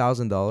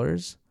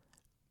 $3,000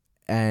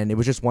 and it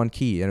was just one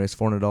key, and it was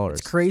 $400.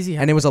 It's crazy.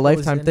 And it was a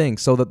lifetime in. thing.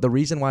 So the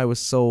reason why it was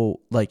so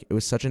like it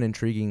was such an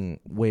intriguing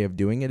way of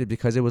doing it is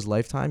because it was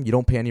lifetime. You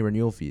don't pay any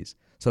renewal fees.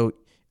 So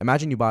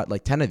imagine you bought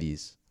like 10 of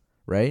these,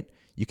 right?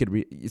 You could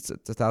it's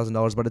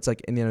 $1,000, but it's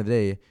like in the end of the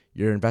day,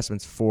 your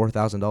investment's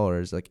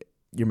 $4,000. Like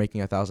you're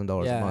making $1,000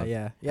 a month.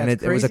 Yeah. And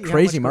it was a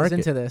crazy market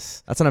into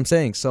this. That's what I'm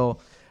saying. So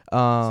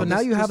now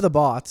you have the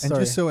bots. And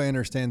just so I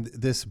understand,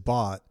 this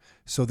bot.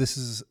 So this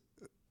is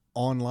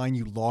online.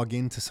 You log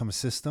into some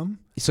system.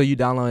 So you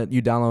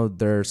download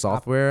their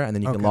software, and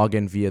then you can log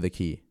in via the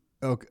key.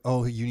 Okay.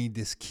 Oh, you need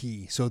this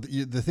key. So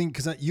the thing,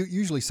 because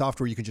usually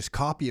software you can just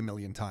copy a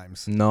million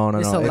times. No.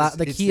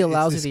 The key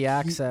allows you the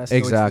access.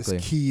 Exactly. So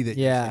it's this key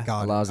that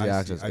allows the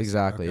access.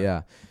 Exactly. Okay.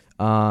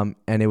 Yeah.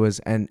 And it was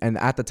and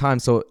at the time,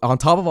 so on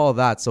top of all of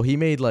that, so he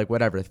made like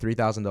whatever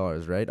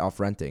 $3,000 right off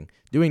renting,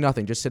 doing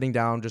nothing, just sitting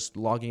down, just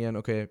logging in.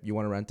 Okay, you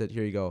want to rent it?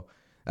 Here you go.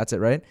 That's it,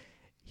 right?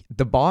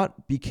 The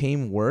bot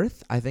became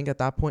worth, I think at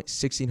that point,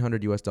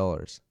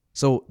 $1,600.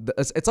 So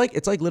it's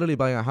like literally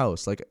buying a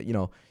house. Like, you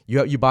know,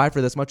 you buy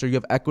for this much, or you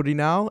have equity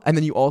now, and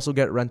then you also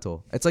get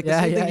rental. It's like the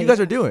same thing you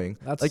guys are doing.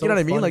 That's like, so you know what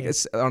I mean? funny. Like,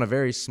 it's on a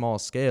very small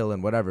scale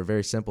and whatever,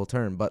 very simple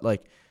term, but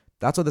like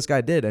that's what this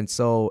guy did. And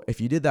so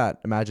if you did that,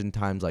 imagine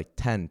times like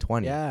 10,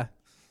 20. Yeah.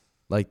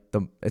 Like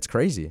it's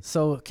crazy.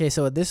 So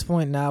at this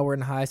point now we're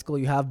in high school.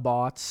 You have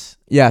bots.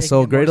 Yeah. Taking So it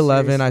more grade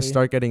 11, I seriously.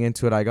 start getting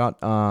into it. I got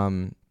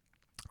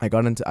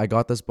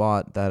this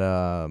bot that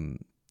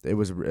it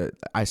was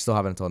I still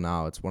have it until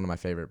now. It's one of my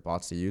favorite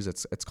bots to use.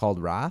 It's called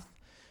Wrath,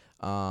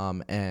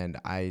 and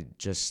I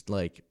just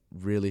like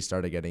really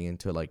started getting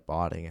into like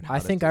botting. And I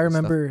think I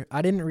remember.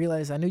 I didn't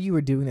realize. I knew you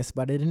were doing this,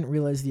 but I didn't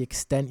realize the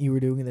extent you were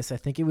doing this. I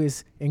think it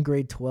was in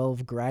grade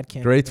 12 grad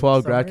camping. Grade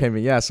 12 summer. grad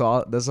camping. Yeah.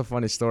 So this is a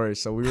funny story.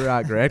 So we were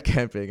at grad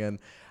camping, and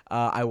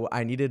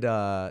I needed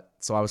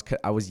so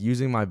I was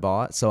using my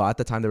bot. So at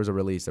the time there was a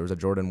release. There was a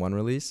Jordan 1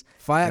 release.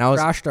 Fayek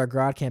crashed our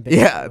grad camping.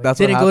 Yeah, that's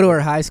what didn't happened. go to our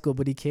high school,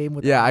 but he came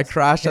with. Yeah, I us.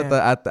 crashed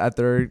Yeah. at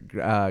their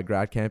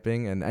grad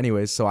camping, and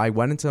anyways, so I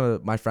went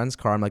into my friend's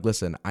car. I'm like,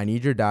 listen, I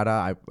need your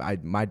data.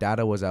 My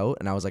data was out,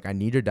 and I was like, I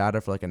need your data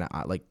for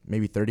like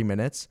maybe 30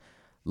 minutes.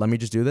 Let me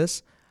just do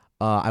this.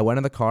 I went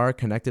in the car,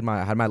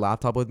 I had my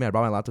laptop with me. I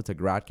brought my laptop to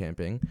grad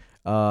camping.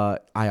 I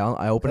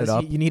opened it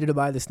up. You needed to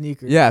buy the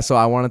sneakers. Yeah, so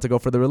I wanted to go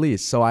for the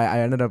release. So I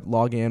ended up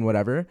logging in,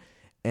 whatever.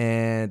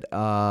 And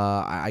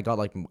I got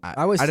like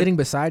I was sitting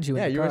beside you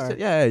in the car.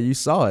 Yeah, you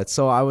saw it.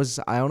 So I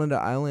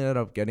only ended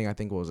up getting, I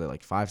think, what was it,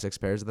 like 5-6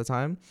 pairs at the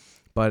time,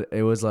 but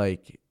it was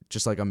like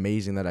just like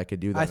amazing that I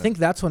could do that. I think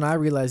that's when I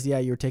realized, you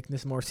were taking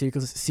this more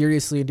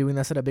seriously and doing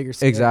this at a bigger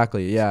scale.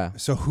 Exactly. Yeah.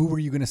 So who were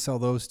you going to sell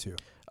those to?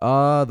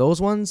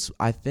 Those ones,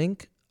 I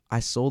think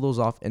I sold those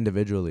off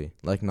individually,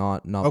 like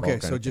not. Okay,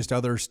 so just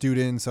other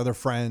students, other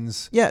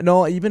friends. Yeah,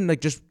 no, even like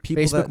just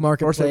people Facebook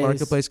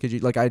Marketplace. Could you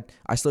like I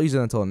still use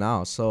it until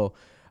now. So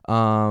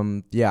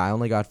yeah, I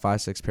only got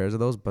 5-6 pairs of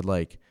those, but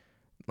like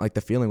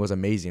the feeling was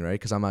amazing, right?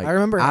 Because I'm like, I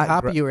remember how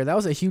happy you were. That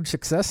was a huge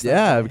success.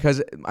 Yeah,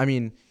 because I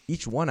mean,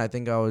 each one I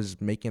think I was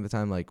making at the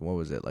time like, what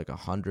was it, like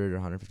 $100 or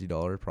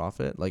 $150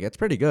 profit? Like it's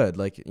pretty good.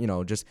 Like, you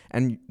know, just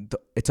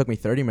it took me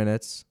 30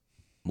 minutes,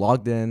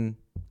 logged in,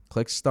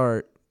 clicked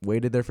start,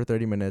 waited there for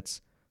 30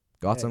 minutes.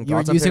 You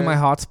were using my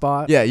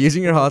hotspot. Yeah,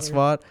 using your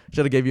hotspot.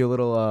 Should have gave you a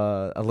little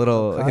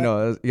cut? you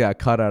know,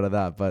 cut out of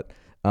that. But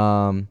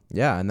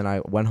yeah, and then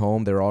I went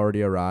home. They were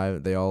already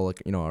arrived. They all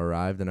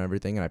arrived and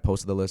everything. And I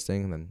posted the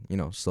listing, and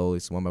then slowly,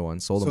 one by one,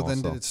 sold them all. So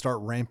then did it start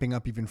ramping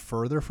up even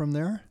further from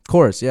there? Of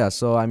course, yeah.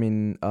 So I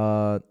mean,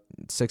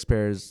 6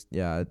 pairs.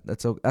 Yeah,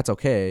 that's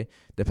okay.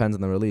 Depends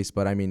on the release,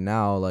 but I mean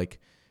now like.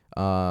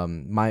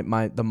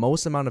 The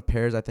most amount of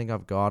pairs I think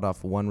I've got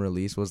off one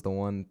release was the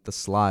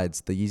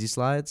Yeezy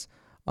slides.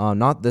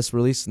 Not this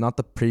release, not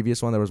the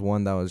previous one. There was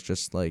one that was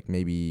just like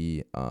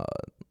maybe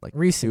like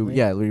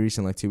recently.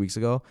 Recently, like 2 weeks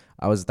ago.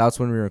 That's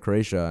when we were in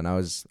Croatia, and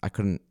I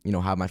couldn't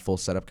have my full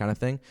setup kind of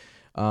thing.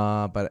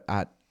 But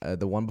at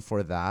the one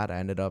before that, I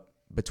ended up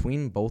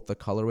between both the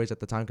colorways at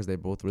the time because they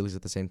both released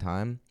at the same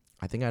time.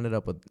 I think I ended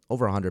up with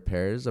over 100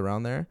 pairs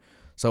around there.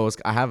 So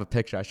I have a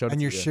picture. I showed it. And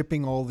to you're you.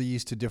 shipping all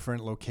these to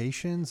different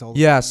locations?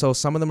 Yeah, so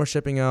some of them are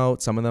shipping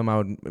out. Some of them I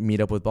would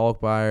meet up with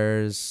bulk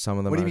buyers. Some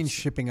of them. What do you mean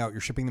shipping out?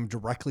 You're shipping them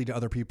directly to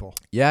other people?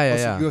 Yeah.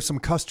 So you have some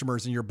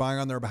customers and you're buying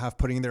on their behalf,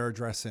 putting their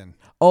address in.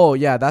 Oh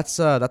yeah, that's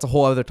a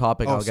whole other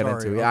topic I'll get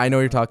sorry. into. Yeah, I know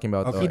what you're talking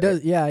about. Okay. Though. He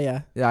does.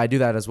 Yeah. Yeah, I do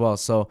that as well.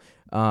 So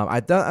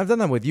I've done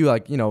that with you,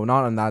 like not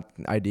on that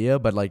idea,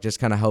 but like just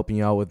kind of helping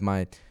you out with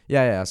my.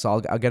 Yeah.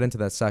 So I'll get into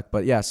that sec.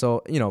 But yeah,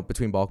 so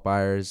between bulk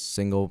buyers,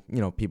 single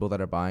people that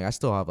are buying, I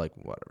still have like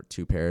whatever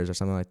 2 pairs or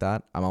something like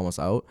that. I'm almost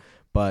out.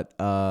 But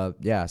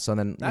yeah, so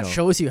then that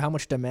shows you how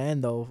much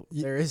demand though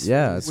there is.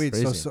 Yeah, it's wait.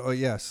 crazy. So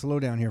yeah, slow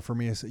down here for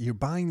me. So you're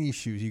buying these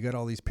shoes. You got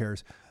all these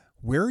pairs.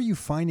 Where are you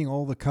finding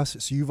all the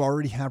customers? So you've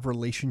already have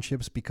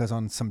relationships because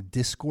on some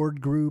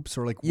Discord groups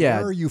or like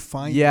where are you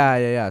finding?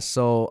 Yeah.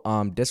 So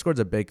Discord's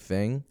a big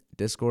thing.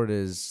 Discord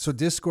is. So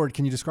Discord,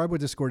 can you describe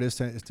what Discord is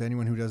to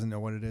anyone who doesn't know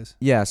what it is?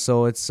 Yeah,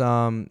 so it's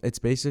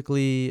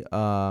basically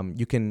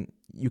you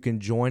can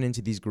join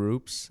into these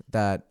groups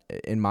that,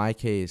 in my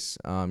case,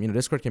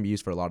 Discord can be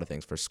used for a lot of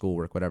things, for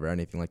schoolwork, whatever,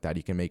 anything like that.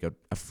 You can make a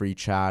free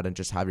chat and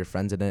just have your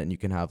friends in it, and you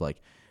can have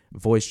like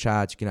voice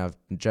chats, you can have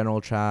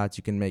general chats,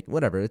 you can make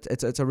whatever.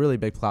 It's a really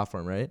big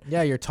platform, right?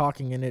 Yeah, you're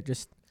talking in it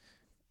just.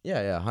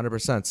 Yeah,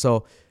 100%.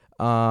 So,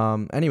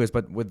 anyways,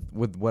 but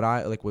with what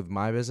I like with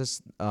my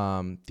business,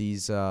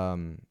 these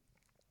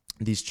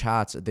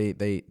chats,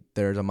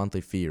 there's a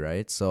monthly fee,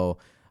 right? So,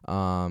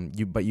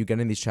 you get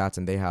in these chats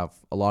and they have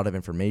a lot of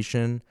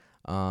information,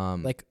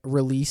 like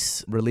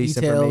release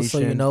details,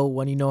 information, so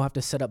when have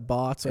to set up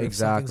bots, or exactly. if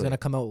something's gonna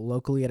come out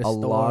locally at a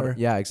store.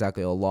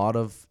 Exactly. A lot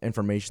of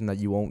information that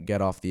you won't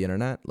get off the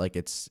internet. Like,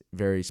 it's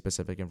very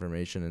specific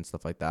information and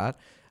stuff like that.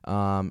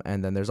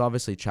 And then there's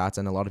obviously chats,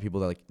 and a lot of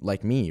people that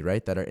like me,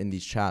 right, that are in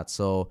these chats.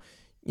 So,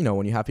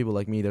 when you have people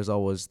like me,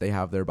 they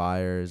have their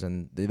buyers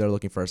and they're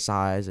looking for a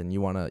size, and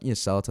you want to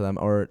sell it to them.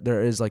 Or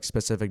there is like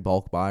specific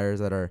bulk buyers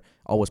that are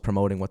always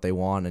promoting what they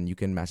want, and you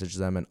can message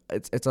them, and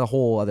it's a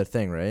whole other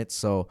thing, right?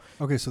 So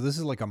okay, so this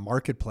is like a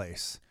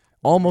marketplace,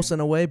 almost in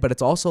a way, but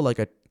it's also like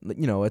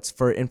it's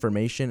for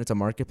information. It's a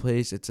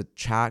marketplace. It's a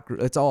chat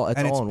group. It's all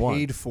in one.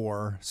 Paid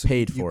for. So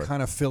paid you for.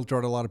 Kind of filter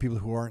out a lot of people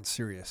who aren't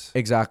serious.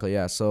 Exactly.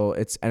 Yeah. So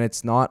it's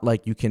not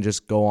like you can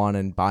just go on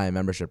and buy a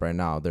membership right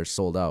now. They're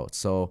sold out.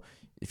 So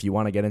if you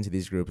want to get into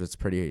these groups,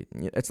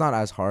 it's not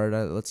as hard,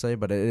 let's say,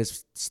 but it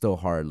is still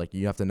hard. Like,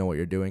 you have to know what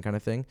you're doing, kind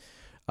of thing.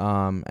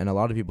 And a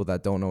lot of people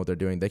that don't know what they're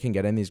doing, they can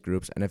get in these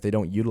groups, and if they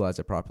don't utilize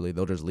it properly,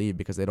 they'll just leave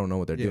because they don't know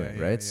what they're doing,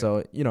 right?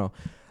 Yeah. So,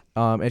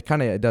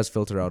 it does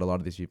filter out a lot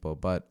of these people,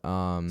 but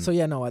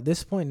at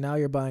this point now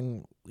you're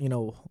buying,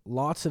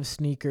 lots of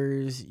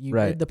sneakers. You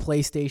right. did the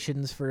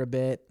PlayStations for a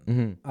bit.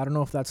 Mm-hmm. I don't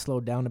know if that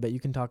slowed down a bit.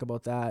 You can talk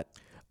about that.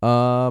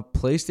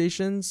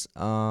 PlayStations,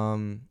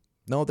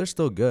 no, they're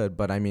still good,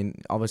 but I mean,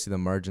 obviously the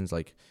margins,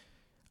 like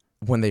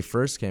when they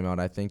first came out,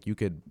 I think you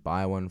could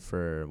buy one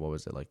for, what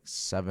was it, like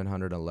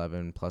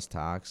 $711 plus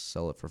tax,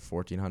 sell it for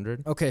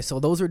 $1,400. Okay, so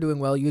those are doing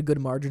well. You had good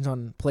margins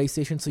on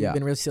PlayStation, so you've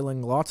been really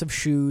selling lots of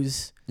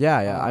shoes.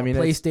 Yeah. I mean,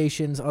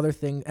 PlayStations,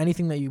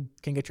 anything that you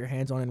can get your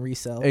hands on and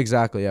resell.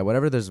 Exactly. Yeah,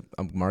 whatever there's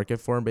a market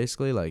for,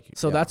 basically. Like,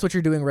 so that's what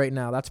you're doing right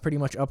now. That's pretty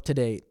much up to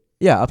date.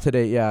 Yeah, up to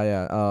date.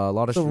 Yeah. A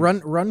lot of. So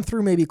run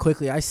through maybe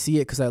quickly. I see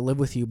it because I live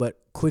with you, but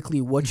quickly,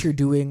 what you're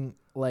doing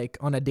like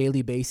on a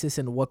daily basis,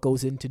 and what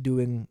goes into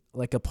doing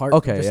like apart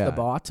from just the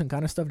bots and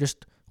kind of stuff,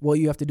 just what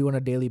you have to do on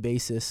a daily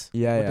basis.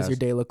 What does your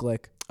day look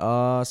like?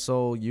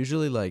 So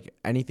usually like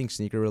anything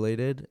sneaker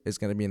related is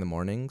going to be in the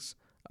mornings.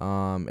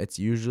 It's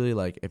usually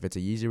like, if it's a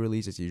Yeezy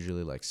release, it's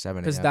usually like 7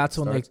 a.m. Because that's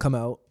when they come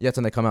out. Yeah, it's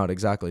when they come out.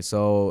 Exactly.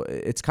 So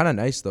it's kind of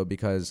nice though,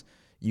 because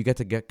you get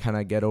to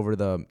get over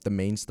the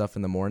main stuff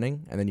in the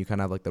morning, and then you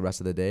kind of have like the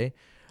rest of the day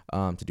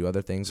to do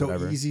other things. So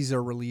whatever. Yeezys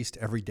are released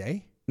every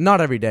day?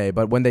 Not every day,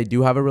 but when they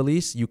do have a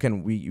release, you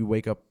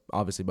wake up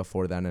obviously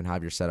before then and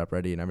have your setup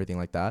ready and everything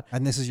like that.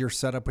 And this is your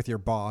setup with your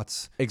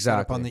bots.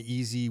 Exactly. Set up on the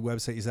Yeezy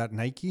website. Is that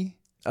Nike?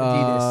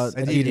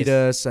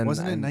 Adidas and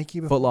wasn't it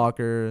Nike before? Foot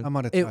Locker. I'm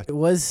on a touch. It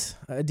was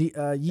Yeezy.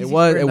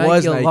 It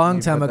was Nike a Nike,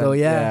 long time ago.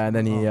 Yeah, and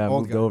then he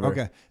moved over.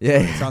 Okay, yeah,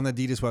 so it's on the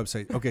Adidas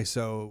website. Okay,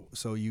 so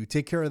you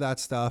take care of that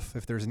stuff.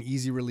 If there's an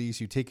easy release,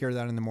 you take care of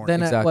that in the morning.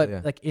 Then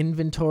exactly, like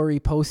inventory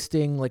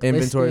posting, like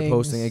inventory listings.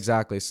 posting,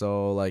 exactly.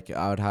 So like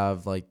I would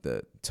have like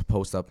to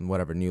post up and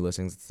whatever new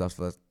listings and stuff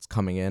that's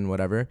coming in,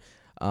 whatever,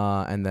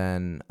 and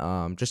then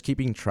just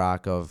keeping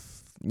track of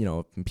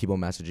people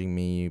messaging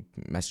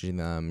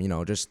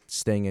them, just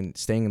staying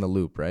in the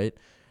loop, right?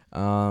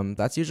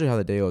 That's usually how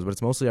the day goes, but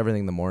it's mostly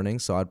everything in the morning.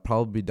 So I'd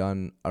probably be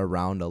done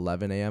around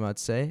 11 a.m. I'd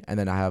say. And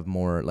then I have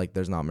more, like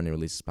there's not many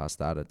releases past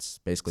that. It's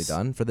basically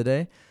done for the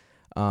day.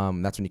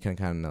 That's when you can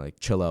kind of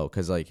like chill out.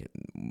 Cause like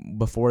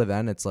before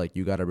then it's like,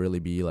 you got to really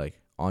be like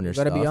on your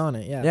stuff. You got to be on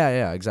it. Yeah.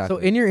 Yeah, exactly. So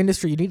in your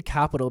industry, you need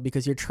capital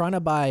because you're trying to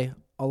buy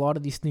a lot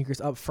of these sneakers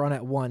up front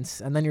at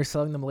once, and then you're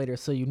selling them later.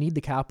 So you need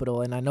the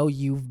capital. And I know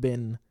you've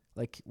been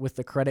like with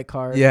the credit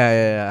card.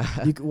 Yeah.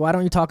 Why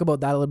don't you talk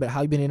about that a little bit?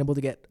 How you've been able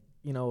to get,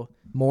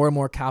 more and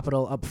more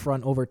capital up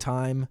front over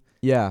time?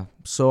 Yeah.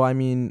 So, I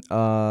mean,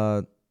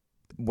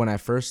 when I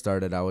first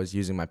started, I was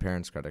using my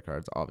parents' credit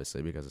cards,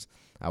 obviously, because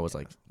I was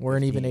like,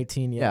 weren't even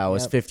 18 yet. Yeah, I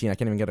was 15. I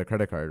can't even get a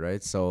credit card,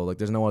 right? So, like,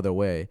 there's no other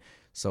way.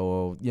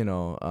 So,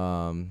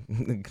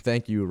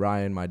 thank you,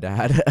 Ryan, my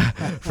dad,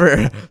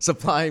 for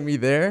supplying me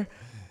there.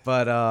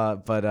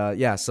 But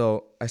yeah,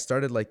 so I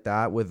started like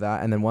that with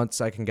that. And then once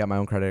I can get my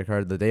own credit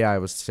card, the day I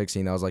was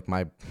 16, that was like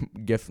my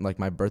gift, like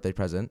my birthday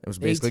present. It was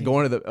basically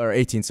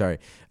 18, sorry.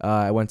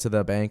 I went to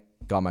the bank,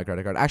 got my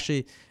credit card.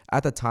 Actually,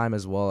 at the time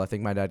as well, I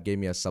think my dad gave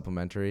me a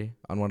supplementary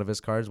on one of his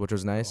cards, which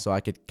was nice. So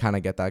I could kind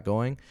of get that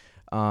going.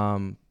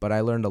 But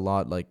I learned a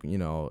lot, like,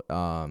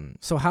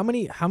 so how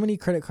many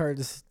credit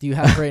cards do you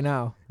have right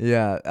now?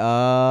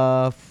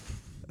 Yeah.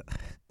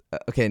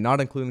 Okay.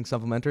 Not including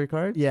supplementary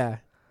card. Yeah.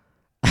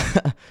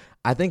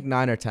 I think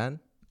 9 or 10.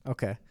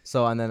 Okay.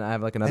 So, and then I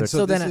have like another. And so,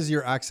 So this then is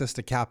your access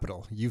to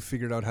capital. You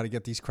figured out how to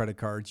get these credit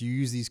cards. You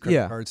use these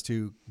credit cards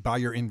to buy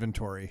your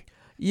inventory.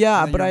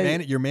 Yeah, And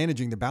but you're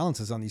managing the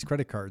balances on these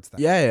credit cards.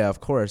 Then. Yeah, of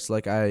course.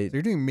 Like So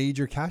you're doing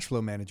major cash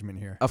flow management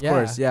here. Of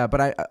course, yeah.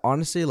 But I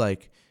honestly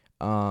like,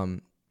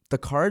 the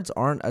cards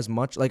aren't as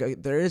much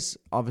like there is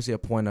obviously a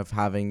point of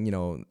having, you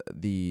know,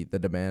 the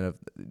demand of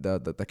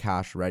the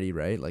cash ready,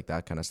 right? Like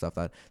that kind of stuff.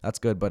 That's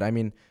good. But I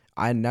mean,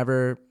 I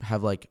never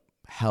have like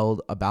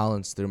held a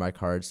balance through my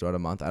cards throughout a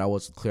month. I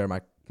always clear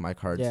my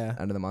cards end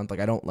of the month.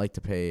 Like I don't like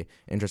to pay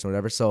interest or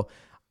whatever. So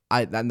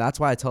and that's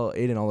why I tell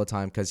Aiden all the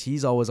time, because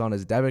he's always on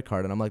his debit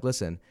card, and I'm like,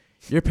 listen,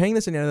 you're paying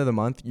this in the end of the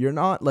month. You're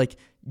not like,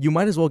 you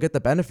might as well get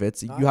the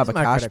benefits. You have a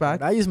cash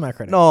back. I use my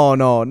credit. No,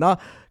 not.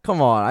 Come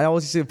on. I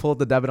always used to pull up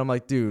the debit. I'm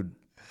like, dude,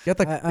 get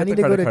the I need the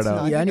to go credit to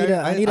card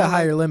out. I need a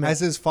higher limit. As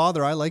his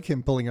father, I like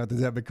him pulling out the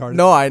debit card.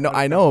 No,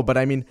 I know, but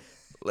I mean,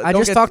 I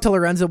just talked to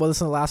Lorenzo about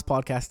this in the last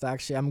podcast.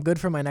 Actually, I'm good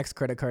for my next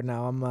credit card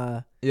now.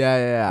 I'm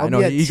yeah. I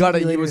know you were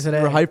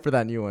hyped for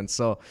that new one,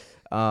 so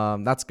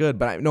that's good.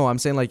 But I'm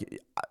saying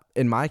like,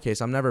 in my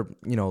case, I'm never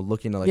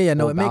looking to like it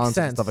makes balance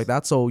sense and stuff like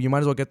that. So you might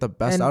as well get the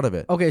best out of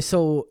it. Okay,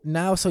 so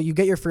you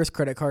get your first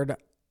credit card,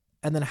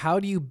 and then how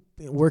do you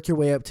work your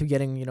way up to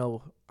getting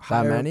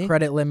higher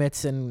credit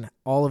limits and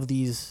all of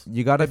these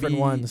different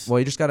ones? Well,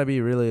 you just gotta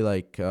be really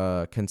like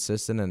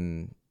consistent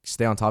and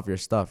stay on top of your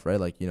stuff, right?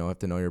 Like, you have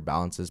to know your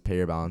balances, pay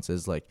your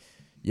balances. Like,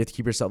 you have to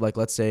keep yourself, like,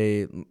 let's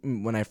say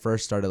when I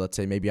first started, let's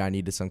say maybe I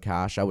needed some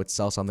cash. I would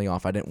sell something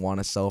off I didn't want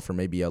to sell for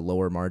maybe a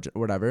lower margin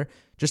or whatever,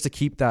 just to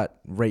keep that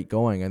rate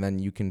going. And then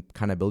you can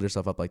kind of build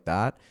yourself up like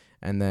that.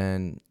 And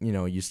then,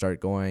 you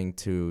start going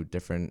to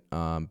different,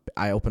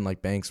 I open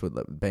like bank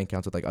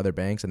accounts with like other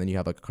banks, and then you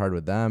have like a card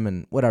with them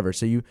and whatever.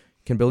 So you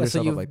can build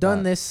yourself up like that. So you've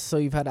done this, so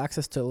you've had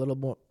access to a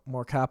little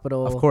more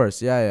capital. Of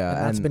course, yeah.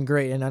 And that's been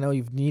great. And I know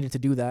you've needed to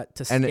do that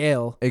to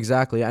scale.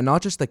 Exactly. And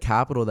not just the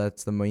capital,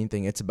 that's the main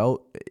thing. It's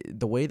about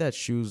the way that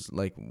shoes,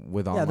 like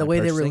with online the way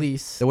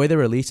purchasing, they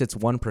release. It's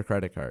one per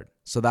credit card.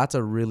 So that's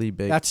a really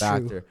big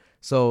factor. True.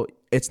 So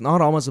it's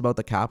not almost about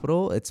the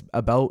capital. It's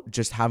about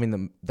just having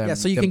them.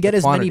 So you can get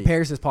as many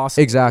pairs as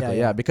possible. Exactly.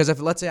 Yeah. Because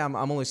if, let's say I'm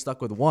only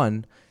stuck with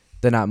one,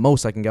 then at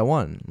most I can get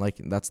one.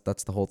 Like that's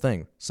the whole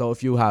thing. So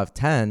if you have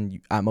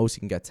 10, at most you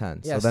can get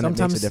 10. Yeah, so then it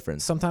makes a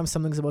difference. Sometimes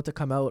something's about to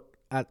come out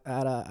at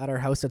our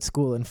house at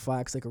school, and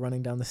Fayek's like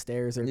running down the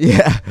stairs, or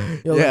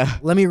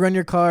like, let me run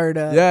your card.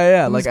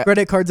 Like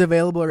credit cards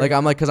available. Like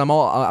I'm like, because I've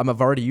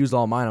already used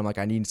all mine. I'm like,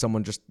 I need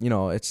someone just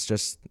it's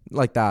just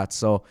like that.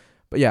 So.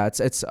 But yeah, it's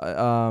that's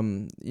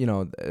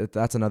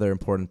another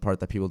important part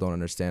that people don't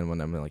understand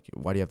when I'm like,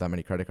 why do you have that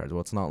many credit cards?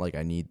 Well, it's not like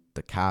I need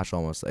the cash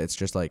almost. It's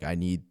just like I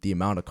need the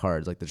amount of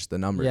cards, like just the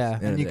numbers. Yeah.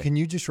 And can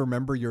you just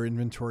remember your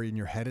inventory in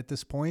your head at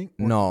this point?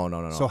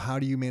 No. So how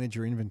do you manage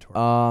your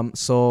inventory?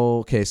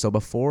 So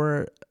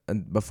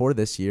before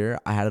this year,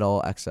 I had it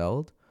all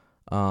Excel'd.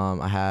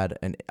 I had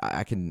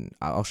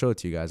I'll show it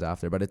to you guys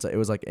after, but it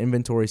was like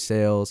inventory,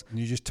 sales. And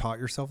you just taught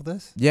yourself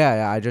this?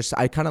 Yeah.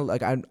 I kind of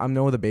like, I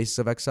know the basis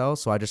of Excel.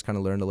 So I just kind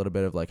of learned a little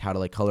bit of like how to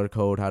like color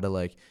code, how to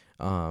like,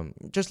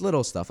 just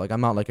little stuff. Like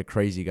I'm not like a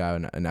crazy guy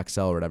in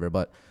Excel or whatever,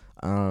 but,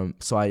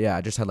 so I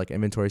just had like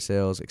inventory,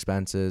 sales,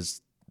 expenses,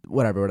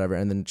 whatever.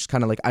 And then just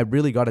kind of like, I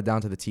really got it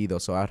down to the T though.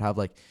 So I'd have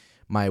like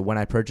when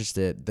I purchased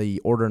it, the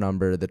order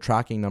number, the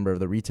tracking number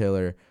of the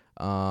retailer,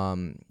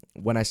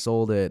 when I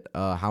sold it,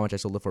 how much I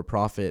sold it for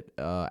profit,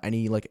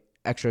 any like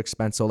extra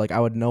expense. So like I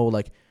would know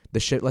like the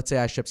ship. Let's say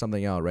I ship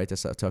something out right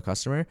to a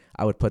customer,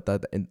 I would put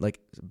that in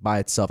like by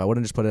itself. I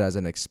wouldn't just put it as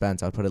an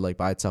expense. I would put it like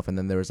by itself, and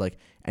then there was like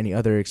any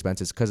other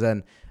expenses. Because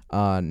then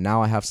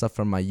now I have stuff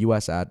from my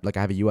US I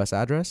have a US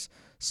address.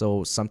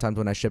 So sometimes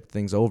when I ship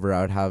things over,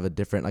 I would have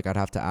I'd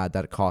have to add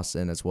that cost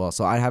in as well.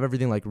 So I have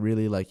everything like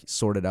really like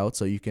sorted out,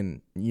 so you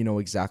can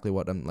exactly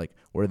what I'm like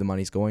where the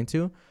money's going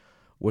to.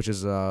 Which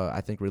is,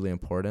 I think, really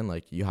important.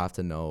 Like, you have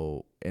to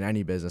know in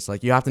any business,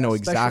 like, you have to know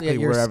exactly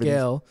where everything.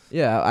 Scale.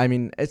 Yeah, I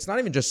mean, it's not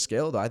even just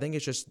scale, though. I think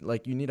it's just,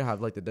 like, you need to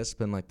have, like, the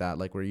discipline like that,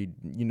 like, where you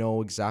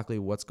know exactly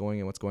what's going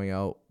in, what's going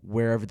out,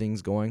 where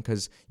everything's going,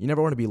 because you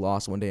never want to be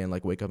lost one day and,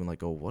 like, wake up and,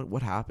 like, oh,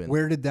 what happened?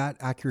 Where did that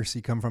accuracy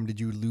come from? Did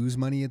you lose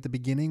money at the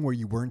beginning where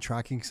you weren't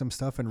tracking some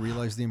stuff and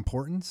realized the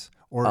importance?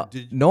 Or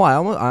no,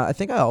 I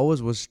think I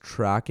always was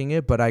tracking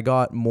it, but I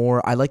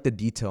like the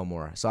detail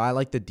more. So I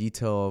like the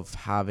detail of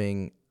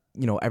having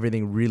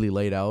everything really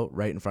laid out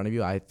right in front of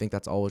you. I think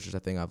that's always just a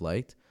thing I've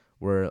liked,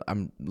 where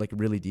I'm like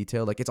really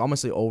detailed. Like it's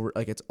almost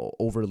it's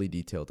overly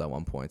detailed at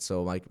one point.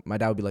 So like my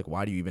dad would be like,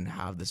 why do you even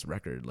have this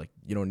record? Like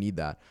you don't need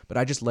that. But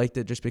I just liked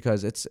it just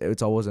because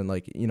it's always in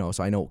like,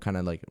 so I know kind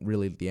of like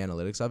really the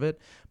analytics of it.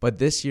 But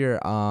this year,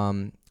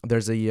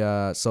 there's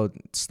so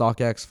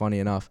StockX, funny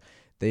enough,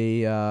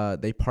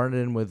 they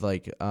partnered in with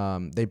like,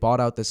 they bought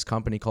out this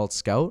company called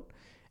Scout,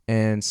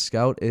 and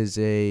Scout is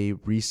a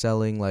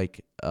reselling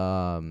like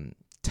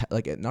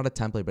not a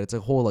template, but it's a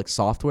whole like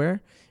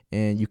software,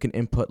 and you can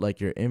input like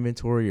your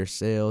inventory, your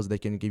sales. They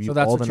can give you So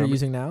that's all what the you're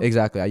numbers. using now?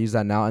 Exactly. I use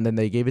that now. And then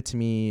they gave it to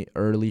me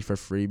early for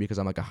free because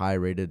I'm like a high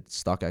rated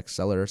StockX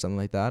seller or something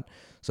like that.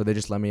 So they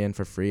just let me in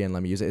for free and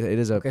let me use it. It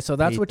is a Okay, so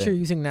that's paid what thing. you're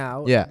using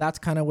now. Yeah. That's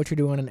kind of what you're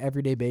doing on an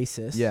everyday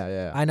basis.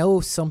 Yeah. I know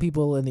some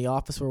people in the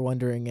office were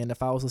wondering, and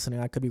if I was listening,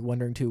 I could be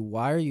wondering too,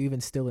 why are you even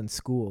still in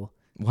school?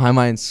 Why am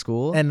I in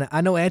school? And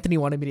I know Anthony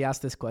wanted me to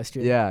ask this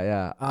question.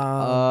 Yeah.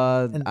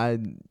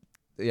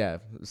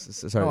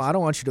 Sorry. No, I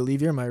don't want you to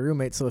leave. You're my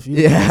roommate, so if you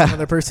Yeah. let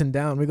another person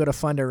down, we got to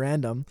find a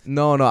random.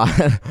 No.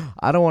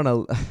 I don't want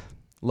to.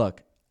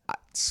 Look,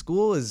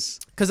 school is.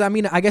 Because, I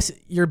mean, I guess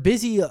you're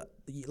busy.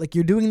 Like,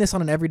 you're doing this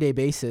on an everyday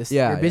basis.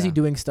 Yeah, You're busy yeah.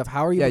 doing stuff.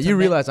 How are you? Yeah, able to you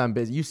realize I'm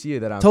busy. You see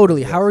that I'm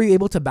Totally. busy, How yes. are you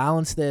able to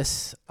balance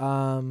this It's a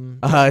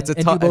and do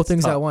tough- both it's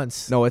things tough. at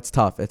once? No, it's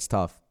tough.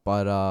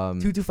 But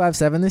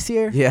 2257 this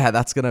year? yeah,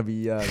 that's gonna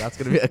be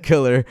a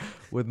killer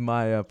with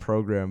my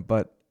program.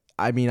 But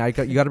I mean, you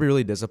got to be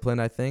really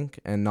disciplined, I think,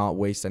 and not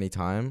waste any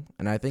time.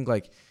 And I think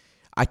like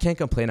I can't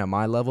complain at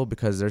my level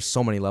because there's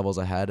so many levels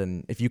ahead.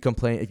 And if you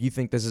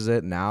think this is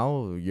it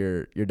now,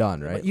 you're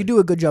done, right? But you do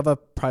a good job of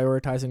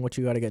prioritizing what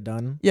you got to get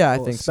done. Yeah, I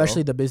think so.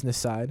 especially the business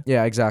side.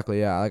 Yeah, exactly.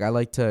 Yeah, like I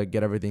like to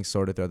get everything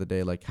sorted throughout the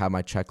day, like have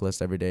my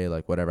checklist every day,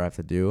 like whatever I have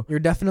to do. You're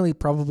definitely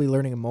probably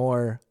learning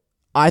more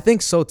I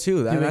think so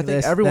too. doing I think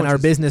this everyone than our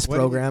just- business What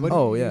do you- program. what do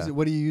you Oh, use- yeah.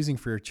 What are you using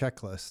for your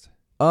checklist?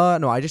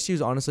 No, I just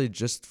use honestly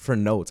just for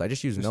notes. I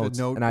just use Just notes,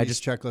 a note and I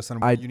based just checklist on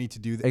what I- you need to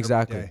do every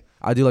exactly. day.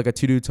 I do like a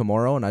to-do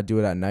tomorrow, and I do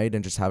it at night,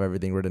 and just have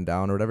everything written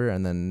down or whatever,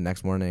 and then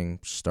next morning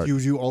start. Do you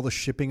do all the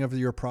shipping of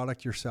your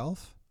product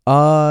yourself?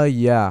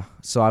 Yeah.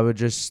 So I would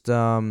just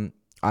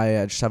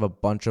I just have a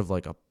bunch of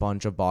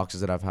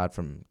boxes that I've had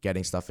from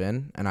getting stuff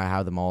in, and I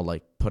have them all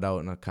like put out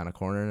in a kind of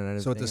corner and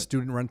everything. So at the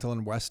student rental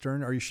in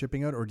Western, are you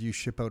shipping out, or do you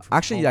ship out? From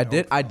Actually, home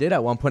I to did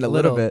at one point a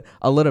Little.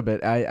 little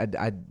bit.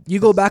 I You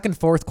go back and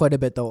forth quite a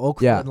bit though.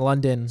 Oakville Yeah. and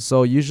London.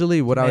 So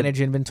usually what I would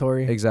Manage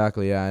inventory.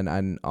 exactly, yeah,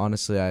 and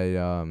honestly,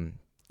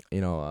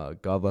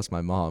 God bless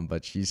my mom,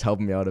 but she's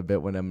helping me out a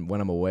bit when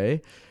I'm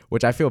away,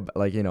 which I feel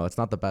like it's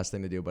not the best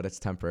thing to do, but it's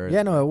temporary.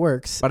 Yeah, no, it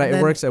works. But And it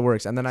then-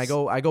 works, and then I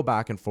go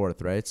back and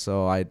forth, right?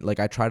 So I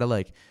try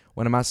to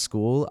when I'm at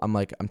school, I'm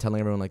telling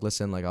everyone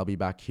listen, I'll be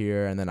back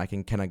here, and then I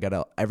can kind of get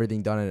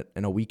everything done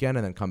in a weekend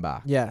and then come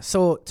back. Yeah.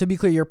 So to be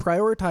clear, you're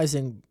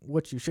prioritizing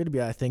what you should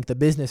be, I think, the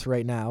business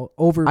right now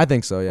over I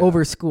think so, yeah.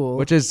 over school.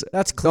 Which is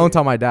that's clear. don't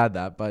tell my dad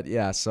that, but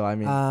yeah. So I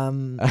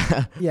mean,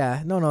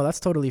 Yeah. No, that's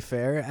totally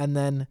fair. And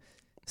then,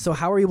 so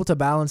how are you able to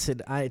balance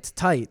it? It's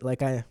tight.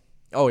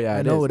 oh yeah,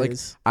 I know is. it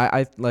is.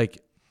 I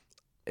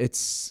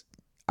it's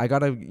I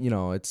gotta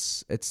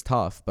it's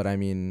tough, but I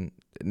mean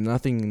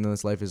nothing in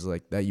this life is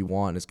that you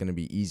want is gonna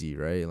be easy,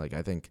 right?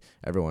 I think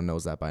everyone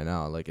knows that by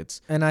now.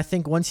 It's And I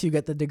think once you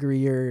get the degree,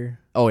 you're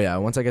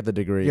once I get the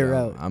degree, You're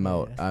I'm, out. I'm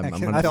out. Yeah. I'm I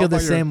can gonna, I tell feel the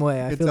by your- same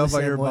way. I I can feel tell the by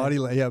same your way.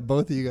 body. Yeah,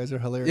 both of you guys are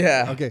hilarious.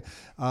 Yeah. Okay.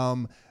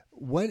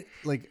 What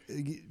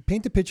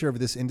paint a picture of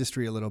this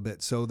industry a little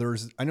bit. So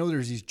I know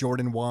there's these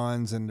Jordan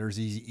 1s and there's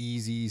these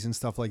Yeezys and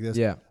stuff like this.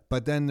 yeah,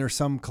 But then there's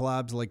some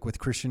collabs with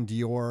Christian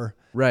Dior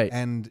right.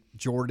 and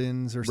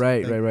Jordans or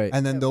Right, something. right.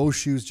 And then those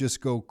shoes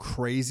just go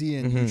crazy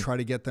and you try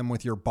to get them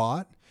with your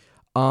bot.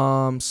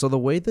 So the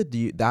way that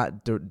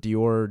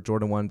Dior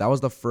Jordan 1, that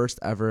was the first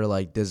ever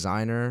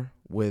designer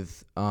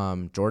with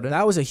Jordan.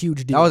 That was a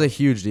huge deal. That was a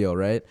huge deal,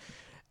 right?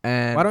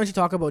 And Why don't you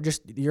talk about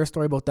just your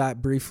story about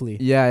that briefly?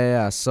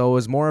 yeah. So it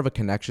was more of a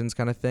connections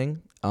kind of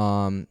thing.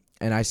 And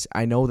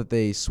I know that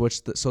they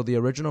switched. So the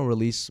original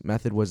release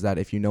method was that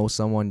if you know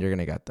someone, you're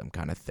gonna get them,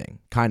 kind of thing.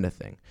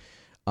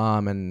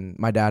 And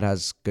my dad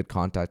has good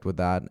contact with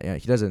that. Yeah,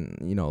 he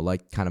doesn't,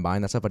 like kind of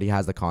buying that stuff, but he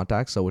has the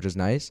contacts, so which is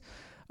nice.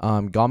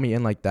 Got me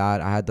in like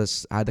that. I had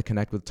to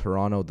connect with the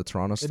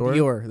Toronto store. The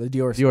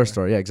Dior Dior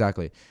store, yeah,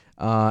 exactly.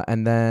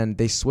 And then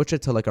they switch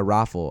it to a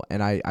raffle.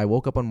 And I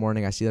woke up one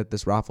morning, I see that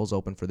this raffle's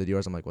open for the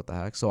Dior's. I'm like, what the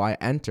heck? So I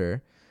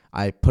enter.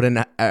 I put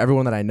in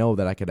everyone that I know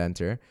that I could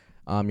enter.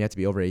 You have to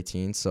be over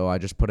 18. So I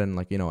just put in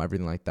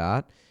everything like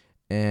that.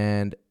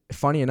 And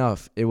funny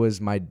enough, it was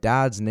my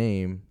dad's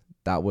name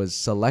that was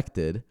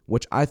selected,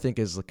 which I think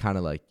is kind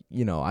of I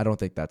don't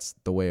think that's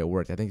the way it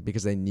worked. I think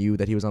because they knew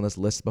that he was on this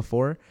list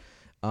before,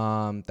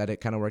 that it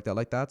kind of worked out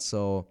like that.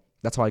 So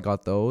that's how I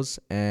got those.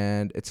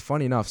 And it's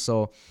funny enough.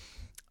 So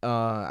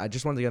I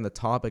just wanted to get on the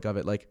topic of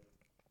it.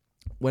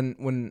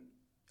 When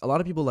a lot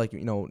of people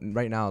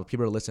right now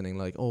people are listening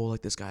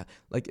this guy,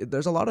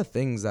 there's a lot of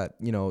things that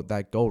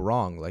that go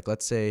wrong,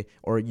 let's say,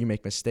 or you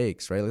make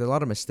mistakes, right? There's a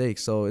lot of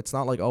mistakes. So it's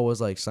not always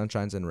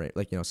sunshines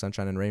and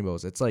sunshine and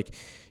rainbows. It's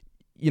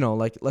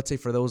let's say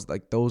for those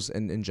those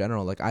in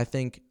general, I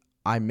think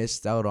I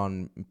missed out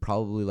on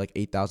probably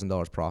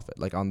 $8,000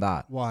 profit on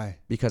that. Why?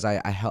 Because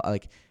I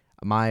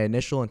my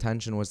initial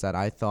intention was that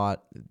I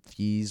thought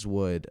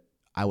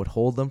I would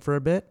hold them for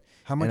a bit.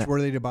 How much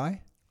were they to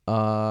buy?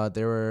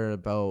 They were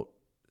about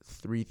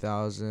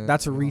 3,000.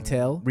 That's a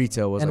retail.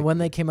 Retail was. And when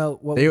they came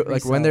out, what they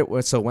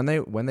was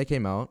when they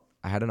came out,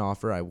 I had an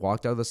offer. I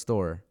walked out of the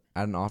store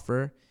at an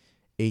offer,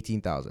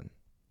 18,000.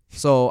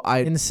 So I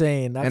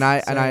insane. That's and I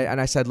insane. and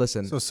I said,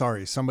 listen. So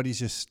sorry, somebody's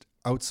just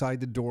outside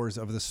the doors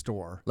of the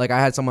store. Like I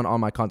had someone on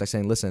my contact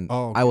saying, "Listen,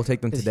 okay. I will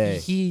take them today."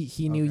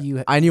 He knew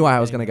you. I knew I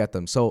was gonna get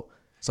them. So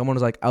someone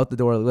was like out the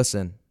door.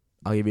 Listen,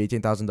 I'll give you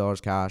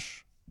 $18,000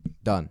 cash.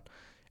 Done.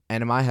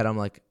 And in my head, I'm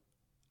like,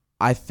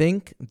 I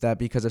think that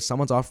because if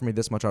someone's offering me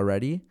this much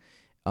already,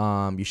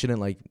 you shouldn't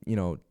like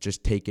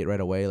just take it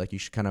right away. Like you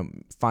should kind of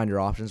find your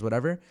options,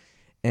 whatever.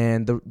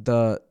 And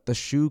the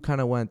shoe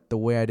kind of went the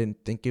way I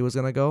didn't think it was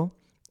gonna go.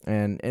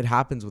 And it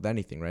happens with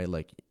anything, right?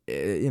 Like,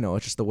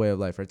 it's just the way of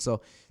life, right? So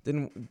it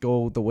didn't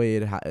go the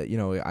way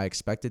I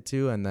expected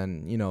to. And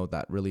then,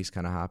 that release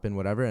kind of happened,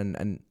 whatever.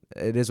 And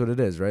it is what it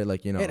is, right?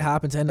 Like, it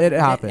happens. And it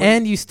happened.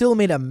 And you still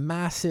made a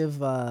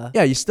massive,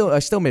 I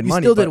still made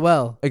money. You still did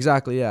well.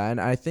 Exactly. Yeah.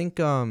 And I think,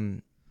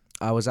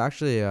 I was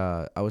actually,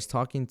 I was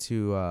talking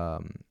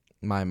to,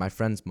 my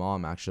friend's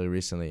mom actually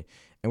recently,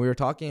 and we were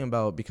talking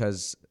about,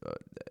 because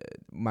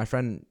my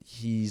friend,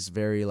 he's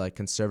very like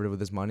conservative with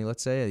his money,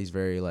 let's say. He's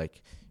very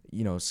like,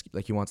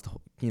 like he wants to,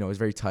 he's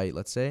very tight,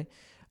 let's say.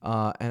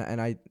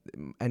 And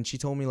she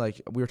told me,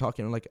 like, we were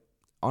talking, like,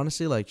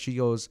 honestly, like, she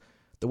goes,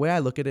 the way I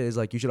look at it is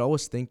like, you should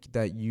always think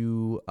that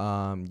you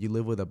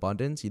live with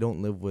abundance. You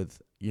don't live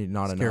with, you're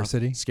not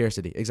scarcity. Enough.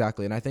 Scarcity.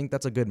 Exactly. And I think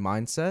that's a good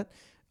mindset.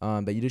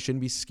 That you just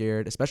shouldn't be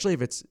scared, especially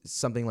if it's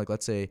something like,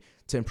 let's say,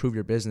 to improve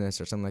your business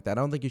or something like that.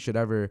 I don't think you should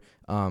ever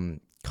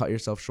cut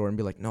yourself short and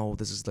be like, no,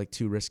 this is like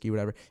too risky,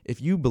 whatever.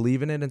 If you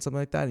believe in it and something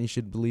like that, and you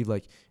should believe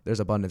like there's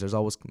abundance, there's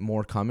always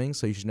more coming.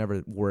 So you should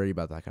never worry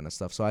about that kind of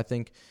stuff. So I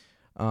think,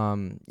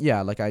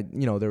 like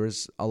there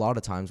was a lot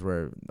of times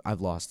where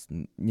I've lost,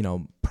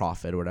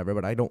 profit or whatever,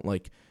 but I don't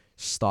like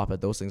stop at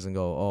those things and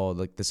go, oh,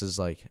 like this is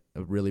like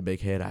a really big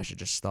hit, I should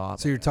just stop.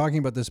 So you're talking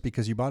about this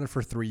because you bought it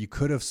for 3. You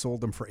could have sold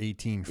them for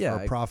 18 for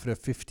a profit of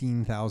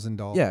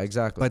 $15,000. Yeah,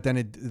 exactly. But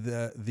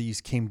then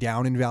these came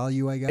down in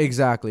value, I guess.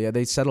 Exactly. Yeah,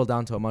 they settled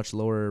down to a much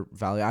lower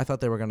value. I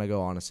thought they were gonna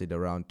go honestly to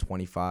around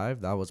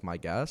 25. That was my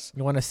guess.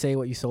 You want to say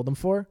what you sold them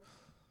for?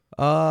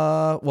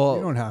 Well,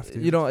 you don't have to.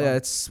 You don't. Yeah,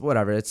 it's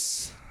whatever.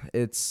 It's.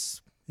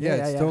 Yeah,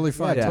 it's totally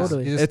fine. Yeah,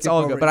 totally. It's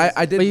all good. But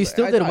I did. But you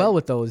still did well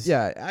with those.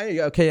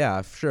 Yeah.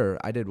 Yeah. Sure.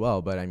 I did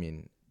well, but I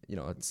mean,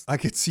 it's. I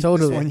could see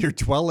totally. this one. You're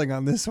dwelling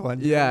on this one.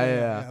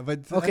 Yeah.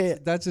 But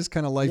that's just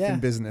kind of life in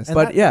business. And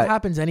but that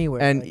happens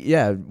anywhere. And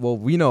well,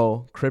 we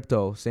know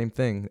crypto, same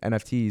thing.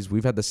 NFTs,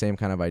 we've had the same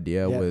kind of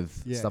idea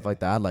with stuff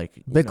like that.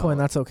 Like Bitcoin,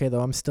 that's okay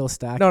though. I'm still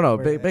stacked. No,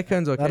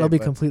 Bitcoin's okay. That'll be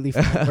completely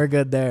fine. We're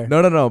good there.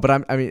 No.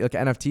 But I mean, like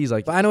NFTs,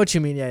 like. But I know what you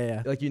mean.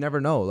 Yeah. Like you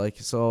never know. Like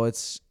so,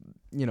 it's.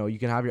 You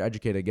can have your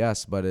educated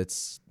guess, but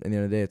it's at the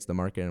end of the day, it's the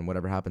market, and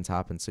whatever happens.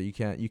 So you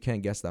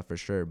can't guess that for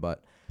sure.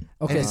 But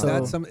okay, so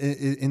that's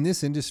in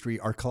this industry,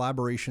 are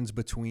collaborations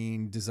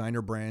between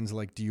designer brands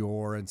like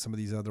Dior and some of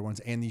these other ones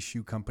and these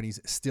shoe companies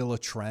still a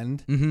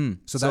trend? Mm-hmm.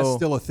 So that's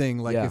still a thing.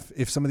 Like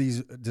if some of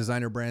these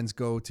designer brands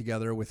go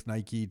together with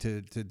Nike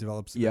to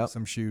develop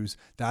some shoes,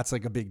 that's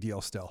like a big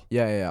deal still.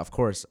 Yeah, of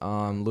course.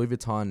 Louis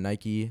Vuitton,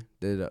 Nike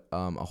did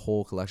a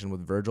whole collection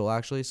with Virgil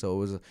actually. So it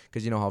was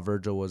because you know how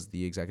Virgil was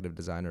the executive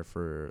designer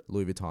for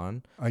Louis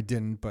Vuitton. I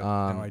didn't, but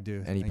now I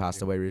do. And he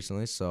passed away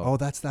recently. So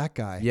that's that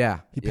guy.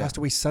 Yeah, he passed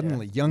away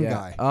suddenly. Young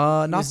guy.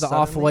 Not the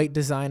off-white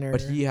designer,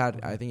 but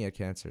I think he had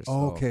cancer.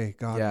 So. Okay,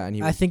 got it.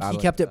 And I think he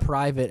kept it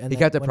private. And he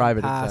kept it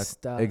private.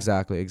 Passed,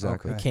 exactly.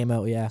 It came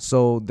out. Yeah.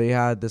 So they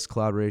had this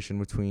collaboration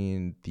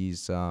between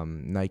these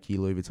Nike,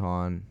 Louis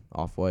Vuitton,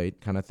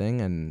 Off-White kind of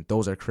thing, and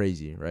those are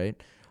crazy, right?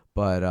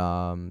 But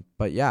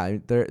yeah,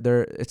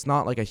 they're it's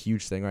not like a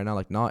huge thing right now.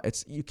 Like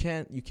you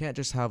can't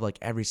just have like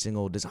every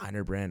single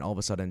designer brand all of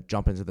a sudden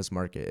jump into this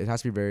market. It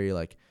has to be very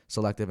like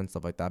selective and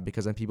stuff like that,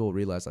 because then people will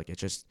realize like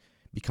it's just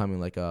becoming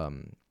like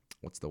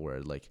what's the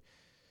word, like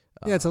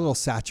it's a little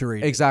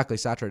saturated. Exactly,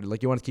 saturated.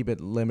 Like you want to keep it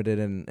limited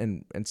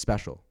and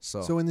special.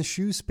 So in the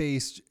shoe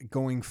space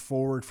going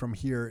forward from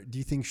here, do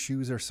you think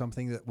shoes are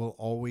something that will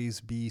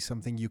always be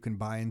something you can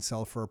buy and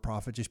sell for a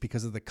profit just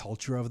because of the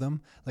culture of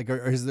them? Like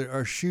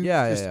are shoes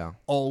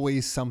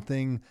always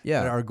something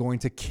that are going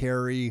to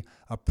carry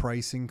a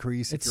price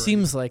increase? It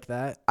seems like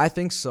that. I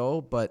think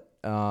so, but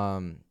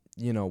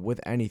with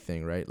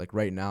anything, right? Like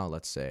right now,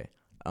 let's say.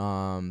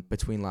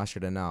 Between last year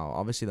to now,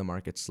 obviously the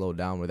market slowed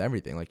down with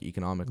everything, like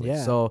economically.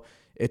 Yeah. So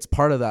it's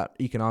part of that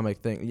economic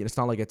thing. It's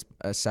not like it's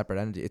a separate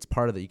entity. It's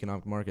part of the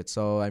economic market.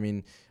 So I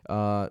mean,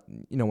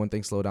 when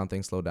things slow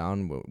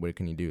down. What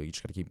can you do? You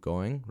just gotta keep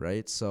going,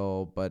 right?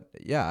 So, but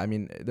yeah, I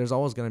mean, there's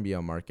always gonna be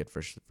a market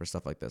for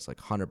stuff like this, like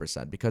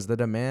 100%, because the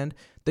demand.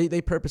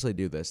 They purposely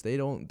do this. They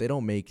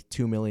don't make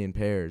 2 million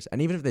pairs,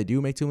 and even if they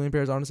do make 2 million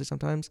pairs, honestly,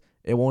 sometimes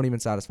it won't even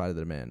satisfy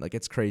the demand. Like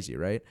it's crazy,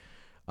 right?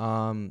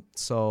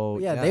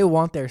 They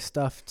want their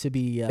stuff to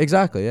be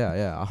exactly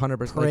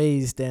 100%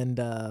 praised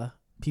and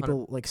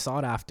people like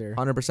sought after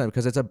 100%,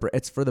 because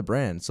it's for the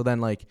brand. So then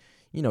like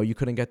you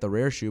couldn't get the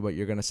rare shoe, but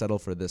you're gonna settle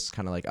for this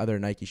kind of like other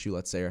Nike shoe,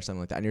 let's say, or something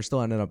like that, and you're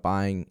still ended up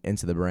buying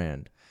into the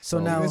brand. So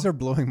now you guys are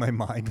blowing my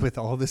mind with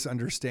all this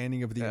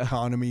understanding of the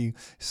economy,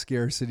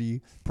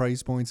 scarcity,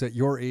 price points at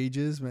your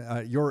ages.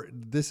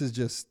 This is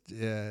just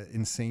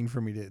insane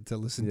for me to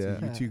listen to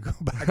you two go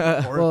back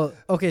and forth. Well,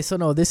 okay, so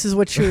no, this is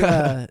what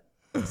you're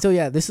So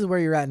yeah, this is where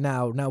you're at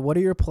now. Now, what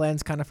are your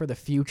plans kind of for the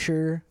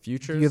future?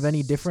 Future. Do you have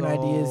any different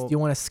ideas? Do you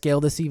want to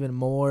scale this even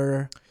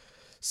more?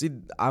 See,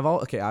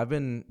 I've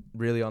been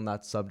really on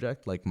that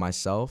subject, like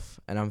myself,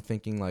 and I'm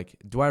thinking like,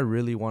 do I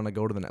really want to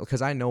go to the next?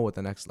 Because I know what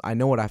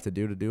I have to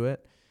do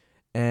it,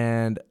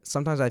 and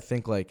sometimes I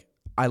think like,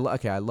 I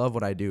love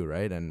what I do,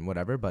 right, and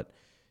whatever, but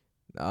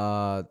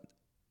I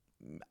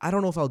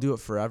don't know if I'll do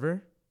it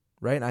forever,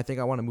 right? And I think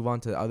I want to move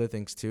on to other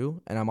things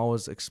too, and I'm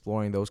always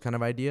exploring those kind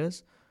of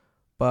ideas.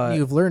 But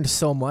you've learned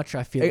so much,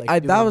 I feel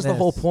like. That was the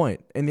whole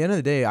point. In the end of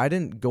the day, I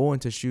didn't go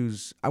into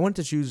shoes. I went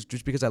to shoes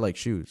just because I like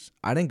shoes.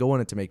 I didn't go in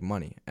it to make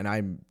money. And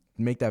I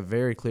make that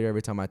very clear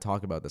every time I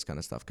talk about this kind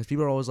of stuff. Because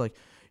people are always like,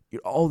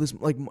 all this,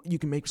 like, you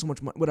can make so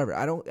much money, whatever.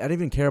 I didn't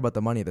even care about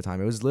the money at the time.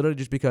 It was literally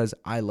just because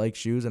I like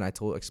shoes, and I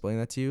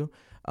explained that to you.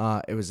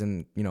 It was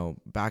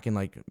back in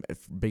like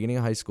beginning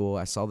of high school.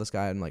 I saw this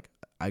guy, and like,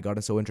 I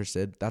got so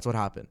interested. That's what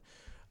happened.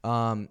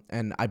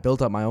 And I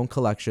built up my own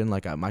collection.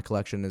 Like my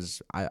collection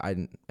is,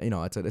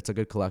 it's a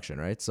good collection,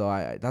 right?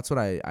 So that's what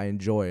I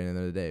enjoy at the end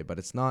of the day. But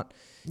it's not.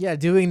 Yeah,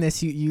 doing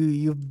this,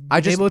 you've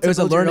been able to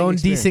build your own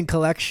decent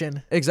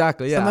collection.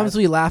 Exactly. Yeah. Sometimes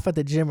we laugh at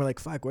the gym. We're like,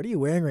 "Fuck, what are you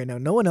wearing right now?"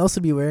 No one else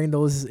would be wearing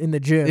those in the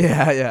gym.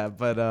 Yeah.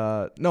 But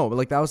no, but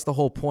like that was the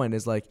whole point.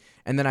 Is like,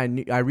 and then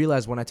I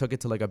realized when I took it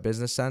to like a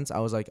business sense, I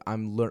was like, me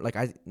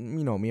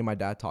and my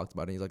dad talked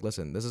about it. He's like,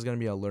 "Listen, this is gonna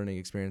be a learning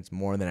experience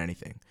more than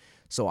anything."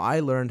 So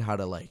I learned how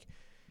to like.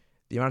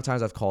 The amount of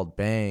times I've called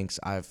banks,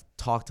 I've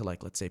talked to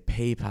like, let's say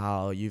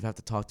PayPal, you have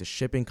to talk to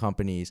shipping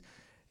companies.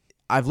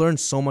 I've learned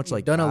so much. You've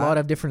like done a lot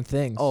of different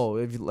things.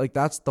 Like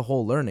that's the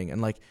whole learning.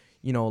 And like,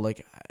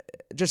 like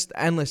just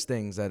endless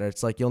things that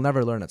it's like, you'll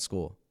never learn at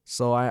school.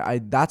 So I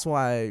that's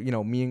why,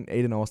 me and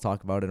Aiden always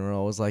talk about it, and we're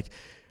always like,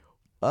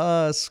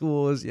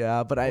 schools,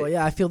 yeah, but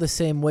I feel the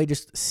same way,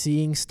 just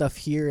seeing stuff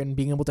here and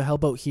being able to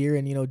help out here,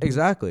 and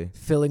exactly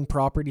filling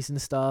properties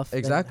and stuff,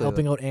 exactly, and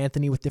helping out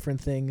Anthony with different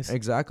things,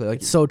 exactly, like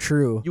it's so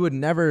true. You would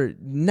never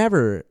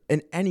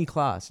in any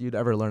class you'd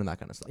ever learn that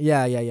kind of stuff.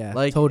 Yeah,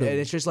 like totally. And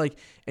it's just like,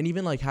 and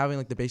even like having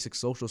like the basic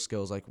social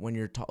skills, like when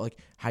you're like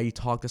how you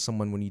talk to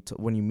someone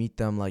when you meet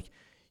them, like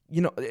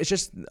it's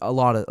just a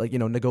lot of like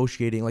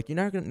negotiating, like you're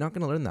not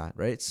gonna learn that,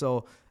 right?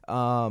 So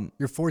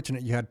you're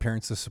fortunate you had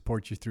parents to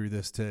support you through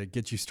this, to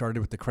get you started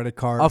with the credit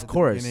card. Of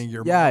course.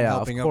 Your mom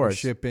helping out with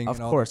shipping and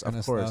all that kind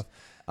of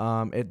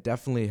stuff. It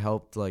definitely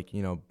helped, like,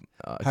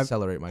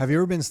 accelerate my. Have you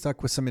ever been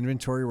stuck with some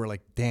inventory where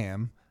like,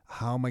 damn,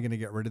 how am I going to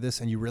get rid of this?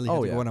 And you really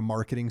had to go on a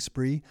marketing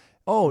spree?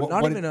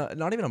 Not even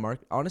a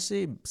market.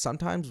 Honestly,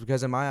 sometimes,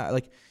 because in my,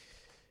 like,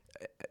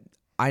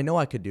 I know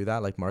I could do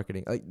that, like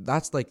marketing. Like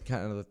that's like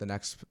kind of the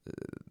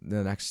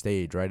next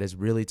stage, right? Is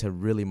really to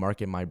really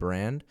market my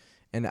brand.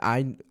 And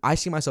I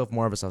see myself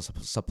more of as a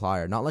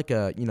supplier, not like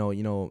a,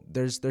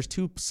 there's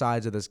two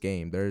sides of this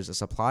game. There's a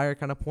supplier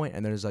kind of point,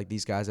 and there's like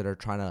these guys that are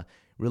trying to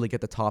really get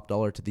the top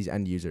dollar to these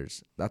end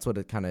users. That's what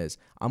it kind of is.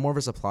 I'm more of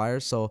a supplier.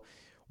 So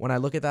when I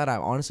look at that, I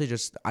honestly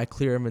I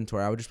clear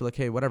inventory. I would just be like,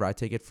 hey, whatever, I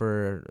take it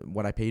for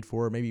what I paid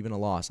for, maybe even a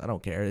loss. I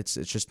don't care. It's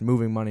just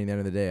moving money at the end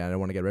of the day. I don't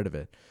want to get rid of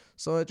it.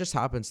 So it just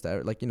happens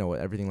to, like,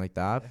 everything like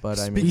that. But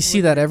I mean, you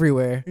see that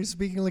everywhere. You're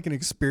speaking like an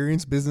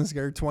experienced business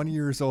guy, 20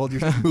 years old. You're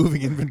just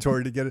moving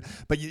inventory to get it.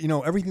 But,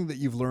 everything that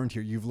you've learned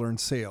here, you've learned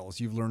sales,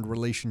 you've learned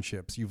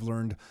relationships, you've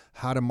learned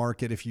how to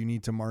market if you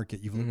need to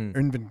market, you've learned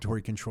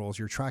inventory controls,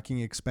 you're tracking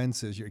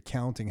expenses, you're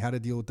accounting, how to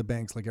deal with the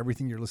banks. Like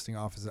everything you're listing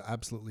off is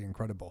absolutely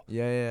incredible.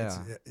 Yeah.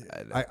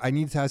 I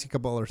need to ask you a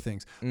couple other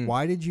things.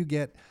 Why did you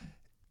get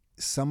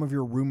some of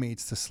your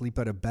roommates to sleep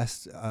at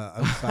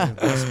outside of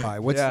Best Buy?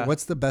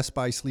 What's the Best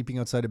Buy sleeping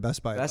outside of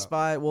Best Buy? Best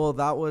Buy, well,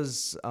 that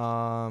was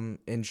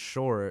in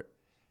short,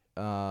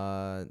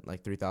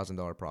 like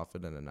 $3,000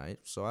 profit in a night.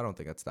 So I don't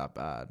think that's that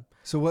bad.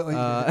 So what?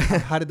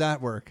 How did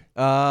that work?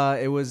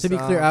 It was, to be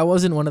clear, I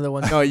wasn't one of the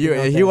ones. No,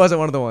 he wasn't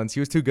one of the ones. He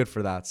was too good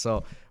for that.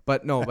 So,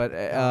 but no, but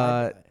it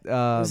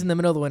was in the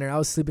middle of the winter. I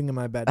was sleeping in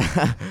my bed.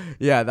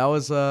 Yeah, that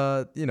was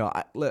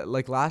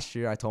like last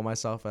year I told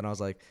myself, and I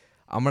was like,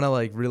 I'm going to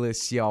like really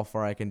see how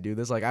far I can do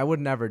this. Like I would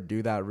never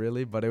do that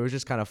really, but it was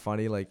just kind of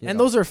funny. Like,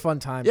 those are fun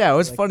times. Yeah, it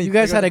was funny. You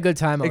guys had a good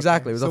time.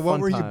 Exactly. It was a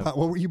fun time.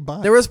 What were you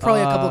buying? There was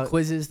probably a couple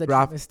quizzes that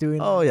you missed doing.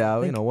 Oh yeah.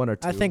 One or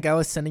two. I think I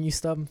was sending you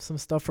some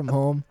stuff from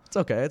home. It's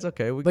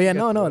okay. But yeah,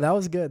 no, that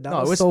was good.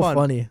 That was so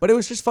funny. But it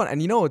was just fun.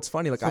 And it's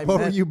funny. Like, what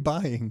were you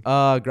buying?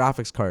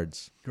 Graphics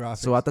cards.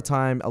 So at the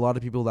time, a lot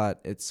of people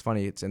it's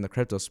funny, it's in the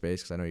crypto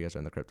space, because I know you guys are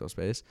in the crypto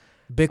space.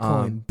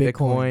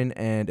 Bitcoin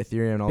and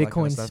Ethereum and all that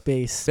kind of stuff.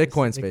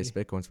 Bitcoin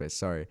space.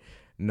 Sorry.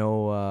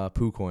 No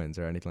poo coins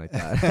or anything like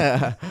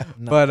that.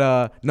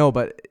 No.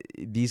 But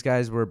these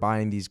guys were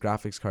buying these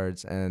graphics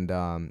cards, and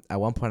at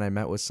one point I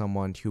met with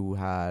someone who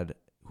had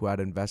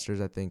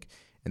investors, I think,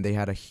 and they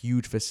had a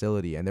huge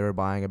facility, and they were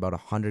buying about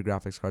 100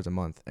 graphics cards a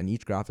month, and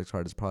each graphics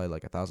card is probably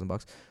like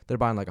 $1,000. They're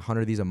buying like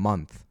 100 of these a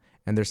month,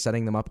 and they're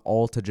setting them up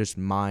all to just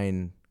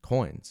mine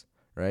coins,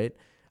 right?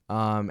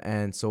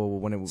 And so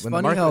when the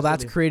funny how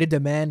that's created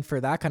demand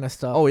for that kind of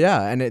stuff. Oh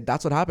yeah, and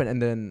that's what happened.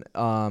 And then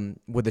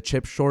with the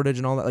chip shortage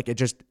and all that, like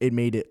it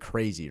made it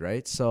crazy,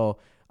 right? So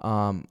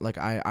Like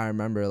I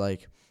remember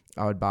like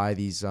I would buy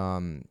these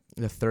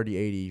the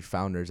 3080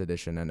 Founders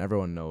Edition, and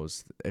everyone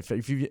knows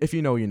if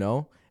you know, you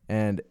know.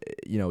 And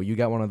you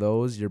get one of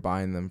those, you're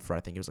buying them for, I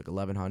think it was like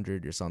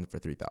 1,100. You're selling for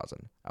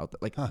 3,000 out there,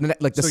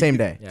 like the same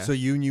day. Yeah. So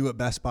you knew at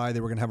Best Buy they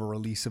were gonna have a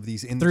release of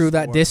these through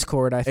that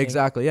Discord, I think.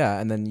 Exactly, yeah.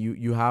 And then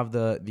you have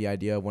the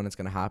idea of when it's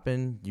gonna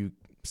happen. You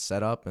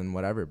set up and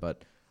whatever.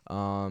 But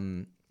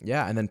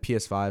yeah. And then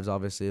PS5s,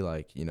 obviously,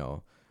 like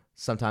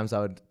sometimes I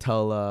would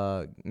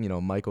tell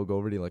Michael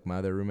Goverty, like my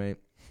other roommate,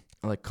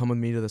 like, come with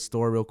me to the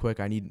store real quick.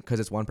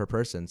 Because it's one per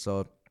person,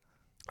 so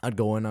I'd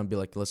go in and be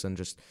like, listen,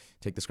 just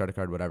take this credit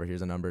card, whatever.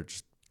 Here's a number.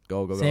 Just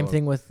go. Same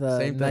thing with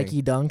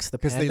Nike Dunks. The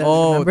Panda.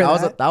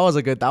 That was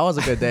a good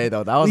day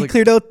though. That was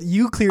cleared out.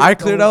 You cleared. I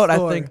cleared out. I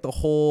think the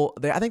whole.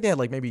 I think they had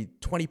like maybe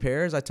 20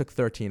 pairs. I took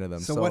 13 of them.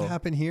 So what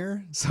happened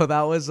here? So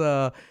that was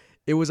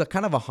it was a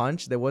kind of a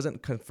hunch that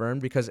wasn't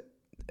confirmed because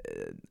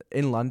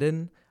in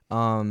London,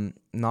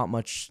 not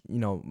much.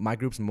 My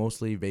group's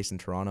mostly based in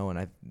Toronto,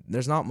 and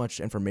there's not much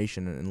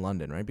information in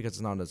London, right? Because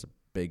it's not as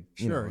big,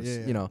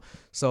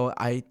 so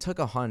I took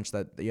a hunch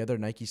that the other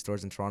Nike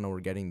stores in Toronto were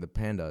getting the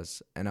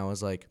Pandas, and I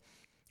was like,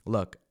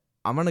 look,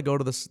 I'm gonna go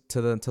to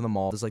the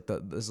mall. This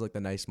is like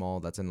the nice mall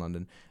that's in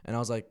London, and I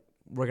was like,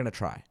 we're gonna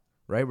try,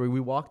 right? We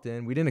walked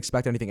in, we didn't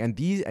expect anything, and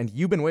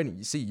you've been waiting.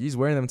 You see, he's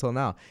wearing them until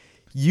now.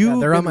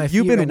 They're on my feet.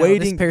 You've been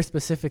waiting. This pair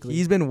specifically.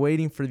 He's been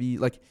waiting for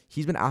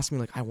he's been asking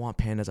me like, I want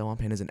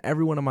pandas, and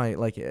every one of my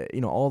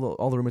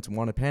all the roommates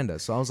wanted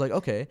pandas. So I was like,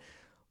 okay.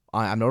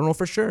 I don't know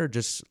for sure.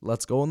 Just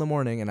let's go in the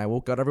morning. And I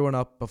got everyone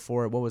up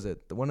before, what was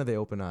it? When did they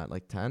open at?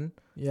 Like 10?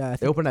 Yeah.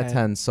 They opened at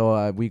 10.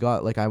 So we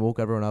got, I woke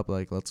everyone up,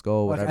 like, let's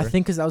go, whatever. I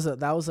think because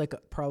that was like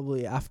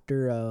probably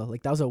after,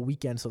 that was a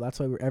weekend. So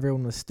that's why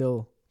everyone was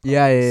still.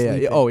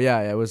 Yeah. Oh,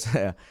 yeah. It was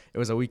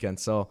a weekend.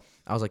 So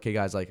I was like, hey,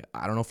 guys, like,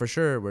 I don't know for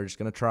sure. We're just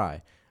going to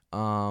try.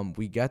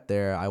 We get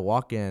there. I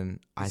walk in.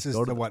 This is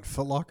the what?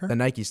 Foot Locker? The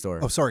Nike store.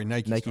 Oh, sorry,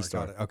 Nike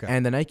store. Got it. Okay.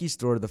 And the Nike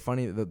store,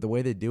 the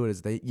way they do it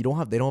is they don't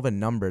have a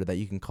number that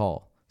you can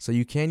call. So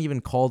you can't even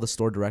call the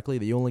store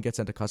directly. You only get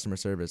sent to customer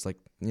service, like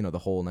the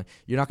whole night.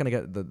 You're not gonna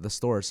get the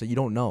store, so you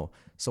don't know.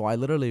 So I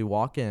literally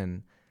walk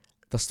in.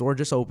 The store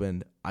just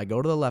opened. I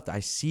go to the left. I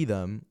see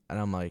them, and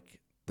I'm like,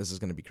 this is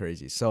gonna be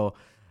crazy. So.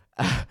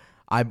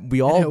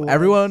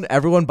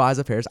 Everyone buys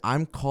the pairs.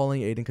 I'm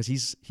calling Aiden because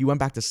he went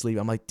back to sleep.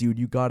 I'm like, dude,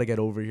 you gotta get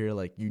over here.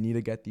 Like, you need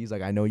to get these.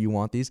 Like, I know you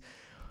want these.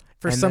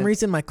 For some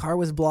reason, my car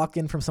was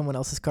blocking from someone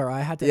else's car. I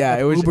had to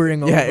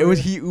Ubering over. Yeah, it was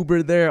he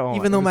Ubered there.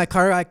 Even though my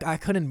car, I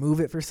couldn't move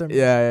it for some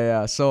reason.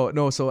 Yeah. So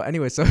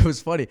anyway, so it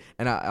was funny,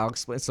 and I'll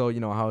explain. So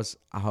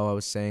how I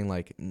was saying,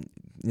 like,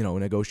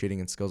 negotiating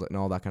and skills and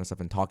all that kind of stuff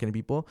and talking to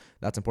people.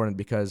 That's important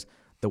because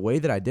the way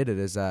that I did it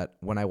is that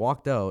when I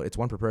walked out, it's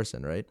one per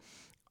person, right?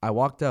 I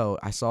walked out,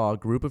 I saw a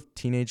group of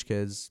teenage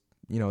kids,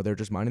 they're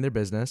just minding their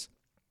business.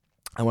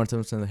 I went to them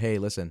and said, hey,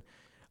 listen,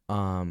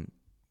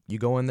 you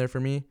go in there for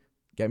me,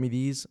 get me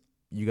these,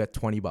 you got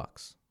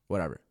 $20,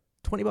 whatever.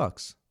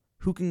 $20.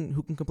 Who can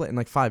complain? In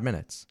like 5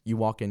 minutes, you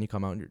walk in, you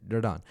come out, and they're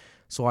done.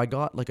 So I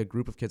got like a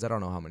group of kids, I don't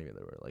know how many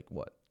there were, like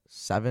what,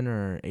 7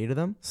 or 8 of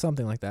them?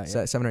 Something like that,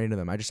 yeah. 7 or 8 of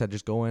them. I just said,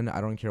 just go in,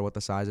 I don't care what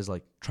the size is,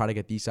 like try to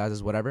get these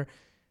sizes, whatever.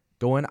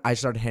 Go in. I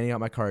started handing out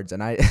my cards,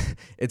 and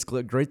it's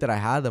great that I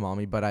had them on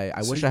me, but I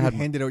wish I had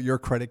handed out your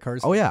credit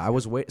cards. Oh yeah, I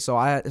was so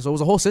it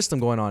was a whole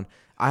system going on.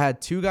 I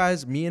had 2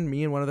 guys, me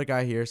and one other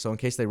guy here, so in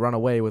case they run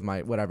away with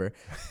my whatever.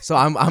 So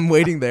I'm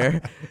waiting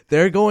there.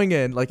 They're going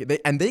in I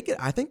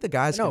think the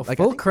guys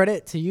full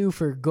credit to you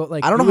for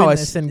I don't know how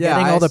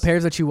getting all the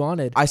pairs that you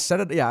wanted. I said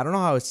it. Yeah, I don't know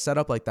how it's set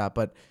up like that,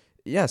 but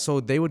yeah.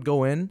 So they would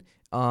go in.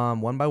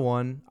 One by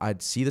one,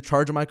 I'd see the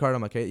charge on my card.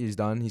 I'm like, okay, he's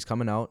done. He's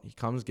coming out. He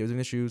comes, gives me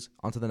the shoes.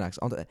 On to the next.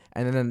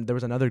 And then there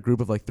was another group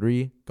of like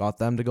 3. Got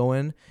them to go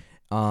in.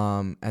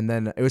 And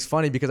then it was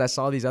funny because I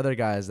saw these other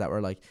guys that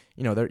were like,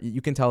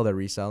 you can tell they're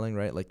reselling,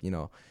 right? Like,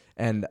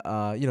 and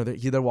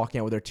they're walking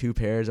out with their 2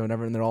 pairs or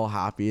whatever, and they're all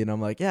happy. And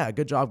I'm like, yeah,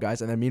 good job,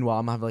 guys. And then meanwhile,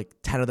 I'm having like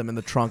 10 of them in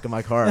the trunk of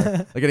my car,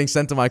 like getting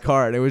sent to my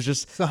car. And it was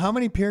just. So how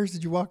many pairs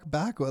did you walk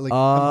back with? Like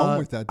come home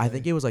with that day? I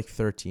think it was like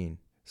 13.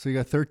 So you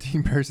got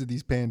 13 pairs of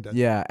these Pandas.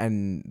 Yeah,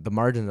 and the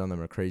margins on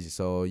them are crazy.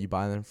 So you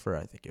buy them for,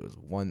 I think it was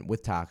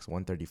with tax,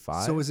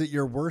 $135. So is it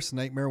your worst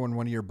nightmare when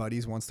one of your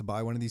buddies wants to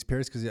buy one of these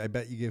pairs? Because I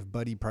bet you give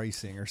buddy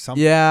pricing or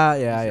something.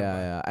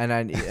 Yeah.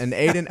 And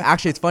Aiden,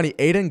 actually, it's funny.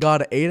 Aiden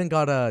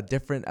got a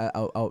different,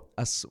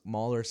 a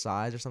smaller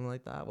size or something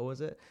like that. What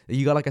was it?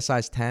 You got like a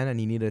size 10, and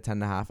he needed a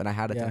 10.5, and I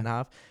had a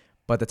 10.5.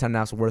 But the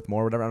 10.5's worth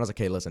more or whatever. And I was like,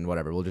 hey, listen,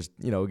 whatever. We'll just,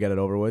 get it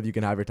over with. You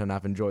can have your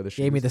 10.5, enjoy the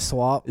shoes. Gave me the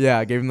swap. Yeah,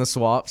 I gave him the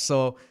swap.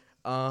 So.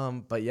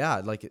 But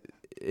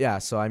yeah,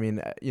 so I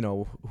mean,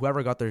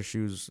 whoever got their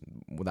shoes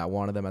that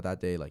wanted them at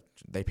that day, like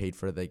they paid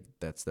for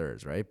that's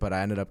theirs, right? But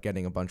I ended up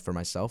getting a bunch for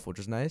myself, which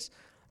was nice.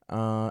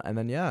 And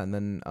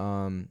then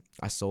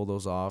I sold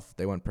those off.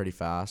 They went pretty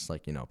fast.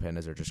 Like,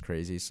 Pandas are just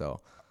crazy. So,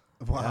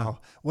 wow.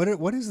 Yeah.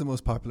 What is the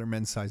most popular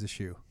men's size of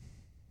shoe?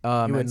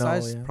 Men's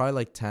size, probably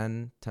like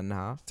 10,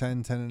 10.5.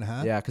 10,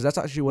 10.5? Yeah, because that's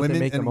actually what they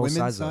make the most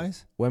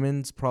size.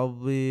 Women's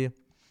probably,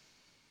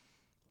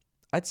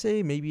 I'd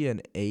say maybe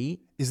an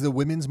 8. Is the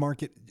women's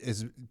market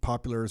as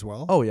popular as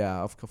well? Oh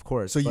yeah, of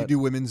course. So you do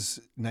women's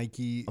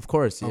Nike? Of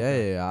course, yeah,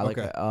 Okay. yeah.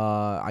 Okay.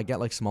 I get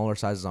like smaller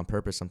sizes on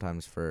purpose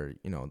sometimes for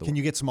Can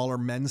you get smaller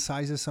men's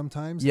sizes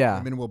sometimes? Yeah.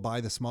 Women will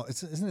buy the small.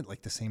 Isn't it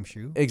like the same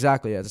shoe?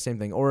 Exactly, yeah, it's the same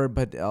thing.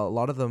 But a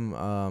lot of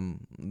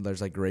them,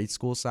 there's like grade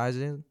school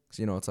sizing.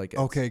 So, it's like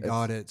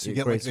Got it. So you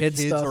get like the grade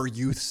kids stuff. or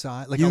youth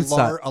size, like Youth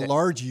a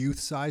large youth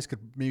size could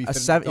maybe a fit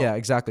an 7, adult. yeah,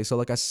 exactly. So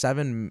like a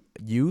 7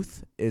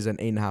 youth is an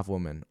 8.5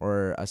 woman,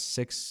 or a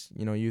 6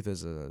 youth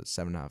is a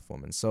 7.5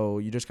 woman. So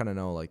you just kind of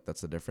know like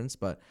that's the difference.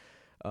 But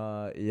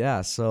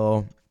yeah,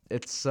 so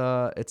it's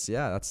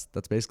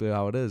that's basically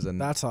how it is.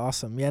 And That's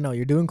awesome. Yeah, no,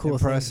 you're doing cool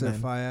Impressive,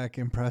 things, man. Fayek.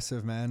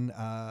 Impressive, man.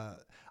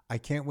 I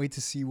can't wait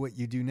to see what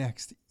you do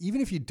next.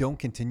 Even if you don't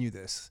continue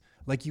this,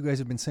 like you guys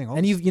have been saying,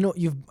 And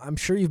I'm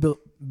sure you've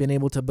been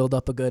able to build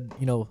up a good,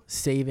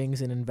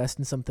 savings and invest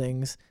in some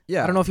things.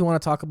 yeah, I don't know if you want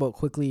to talk about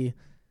quickly.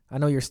 I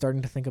know you're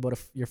starting to think about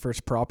your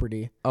first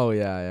property. Oh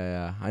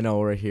yeah. I know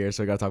we're here,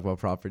 so we gotta talk about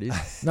properties.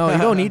 No, you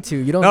don't need to.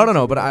 You don't.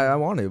 No. But I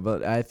want to.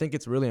 But I think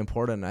it's really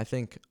important. I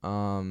think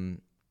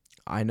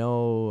I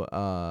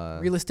know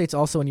real estate's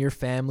also in your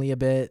family a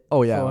bit.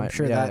 Oh yeah, so I'm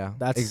sure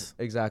that's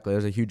exactly.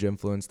 There's a huge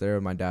influence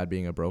there. My dad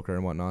being a broker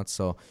and whatnot.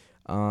 So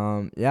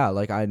yeah,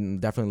 like I'm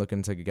definitely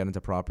looking to get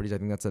into properties. I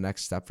think that's the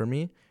next step for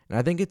me. And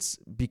I think it's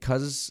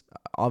because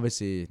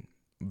obviously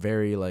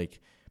very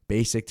like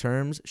basic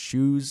terms,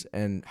 shoes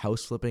and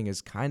house flipping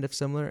is kind of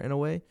similar in a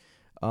way.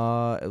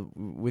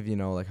 With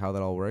like how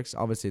that all works.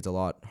 Obviously it's a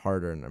lot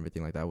harder and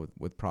everything like that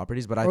with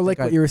properties, but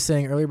what you were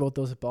saying earlier about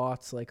those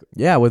bots, like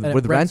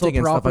with renting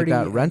and stuff like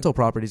that. and Rental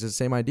properties is the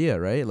same idea,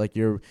 right? Like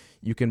you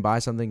can buy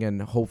something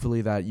and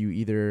hopefully that you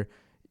either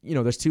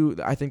there's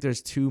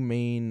two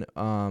main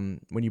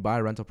when you buy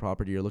a rental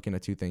property, you're looking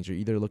at two things. You're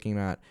either looking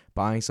at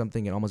buying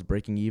something and almost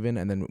breaking even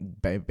and then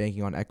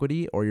banking on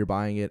equity, or you're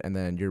buying it and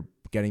then you're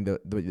getting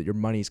your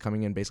money's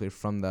coming in basically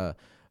from the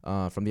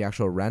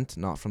actual rent,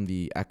 not from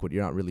the equity.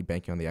 You're not really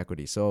banking on the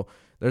equity. So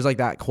there's like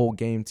that whole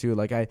game too.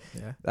 Like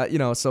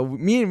so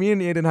me and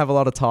Aiden have a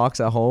lot of talks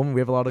at home.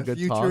 We have a lot of good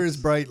talks. The future is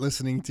bright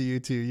listening to you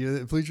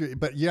too.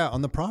 But yeah,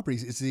 on the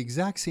properties, it's the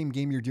exact same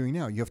game you're doing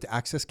now. You have to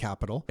access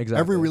capital. Exactly.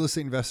 Every real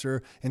estate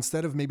investor,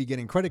 instead of maybe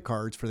getting credit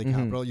cards for the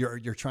capital,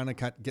 you're trying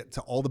to get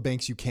to all the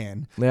banks you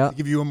can to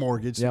give you a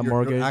mortgage. So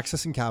you're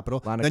accessing capital.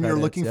 Then you're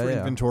looking for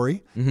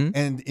inventory.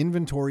 And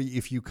inventory,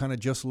 if you kind of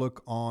just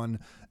look on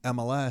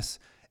MLS,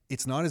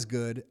 it's not as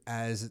good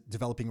as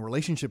developing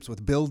relationships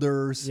with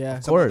builders. Yeah,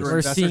 of course.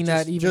 We're seeing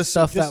that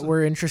stuff that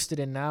we're interested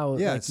in now.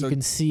 Yeah, like so you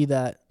can see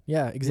that.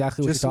 Yeah,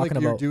 exactly what you're talking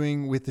about. Just like you're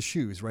doing with the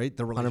shoes, right?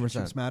 The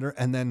relationships 100%. Matter.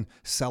 And then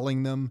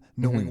selling them,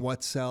 knowing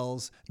what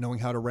sells, knowing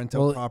how to rent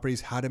out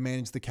properties, how to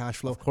manage the cash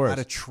flow, how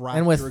to track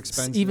your expenses.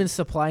 And with even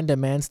supply and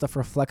demand stuff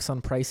reflects on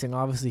pricing,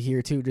 obviously,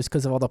 here too, just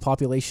because of all the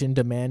population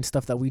demand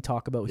stuff that we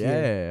talk about here.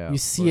 Yeah, you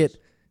see it.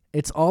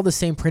 It's all the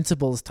same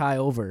principles tie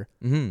over.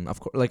 Of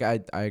course. Like,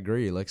 I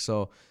agree. Like,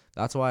 so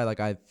that's why, like,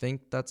 I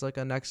think that's like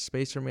a next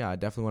space for me. I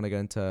definitely want to get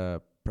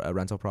into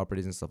rental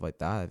properties and stuff like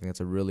that. I think that's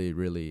a really,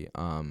 really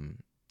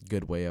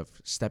good way of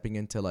stepping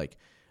into like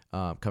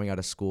coming out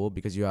of school,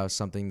 because you have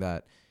something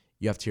that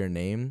you have to your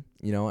name,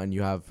 and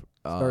you have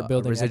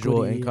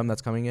residual income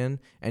that's coming in.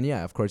 And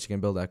yeah, of course you can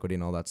build equity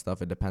and all that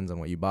stuff. It depends on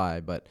what you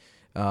buy, but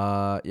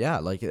yeah,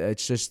 like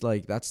it's just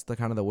like that's the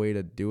kind of the way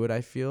to do it,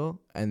 I feel.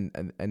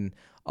 And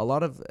a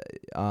lot of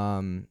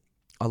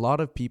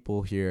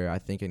people here, I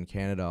think in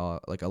Canada,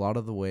 like a lot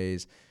of the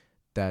ways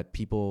that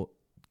people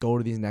go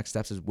to these next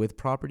steps is with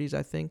properties.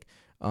 I think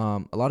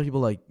a lot of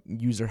people like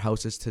use their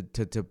houses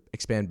to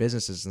expand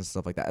businesses and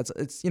stuff like that.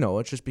 It's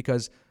just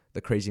because the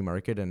crazy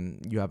market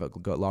and you have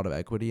a lot of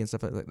equity and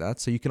stuff like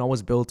that. So you can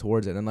always build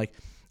towards it. And like,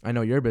 I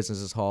know your business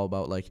is all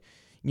about like,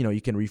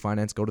 you can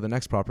refinance, go to the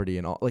next property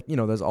and all, like,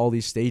 there's all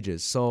these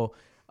stages. So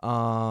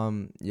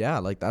yeah,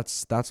 like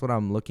that's what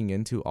I'm looking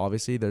into.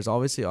 Obviously there's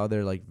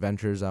other like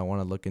ventures I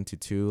want to look into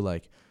too.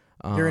 Like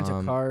you're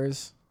into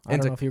cars. I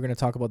don't know if you're going to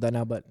talk about that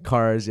now, but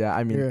cars. Yeah.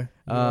 I mean, you're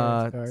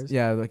into cars.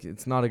 Yeah, like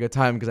it's not a good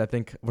time because I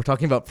think we're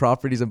talking about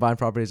properties and buying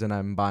properties and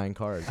I'm buying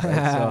cars,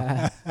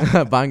 right?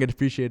 So buying a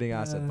depreciating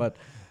asset, but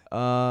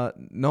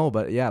no,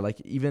 but yeah,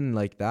 like even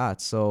like that.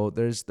 So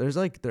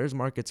there's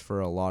markets for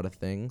a lot of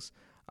things.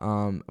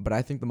 But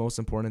I think the most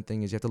important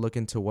thing is you have to look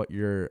into what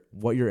you're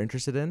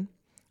interested in.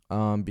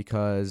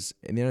 Because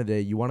in the end of the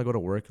day, you want to go to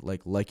work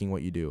like liking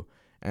what you do,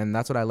 and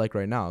that's what I like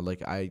right now.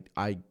 Like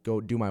I go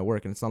do my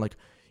work, and it's not like,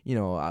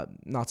 I'm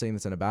not saying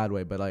this in a bad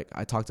way, but like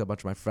I talk to a bunch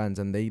of my friends,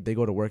 and they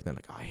go to work, and they're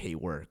like, oh, I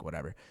hate work,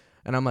 whatever.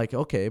 And I'm like,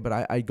 okay, but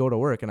I go to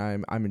work, and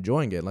I'm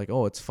enjoying it. Like,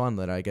 oh, it's fun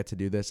that I get to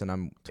do this, and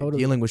I'm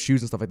dealing with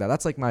shoes and stuff like that.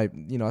 That's like my,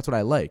 that's what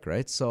I like,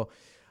 right? So,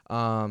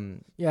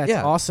 it's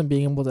awesome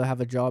being able to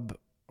have a job,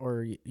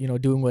 or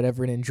doing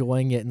whatever and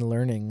enjoying it and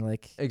learning,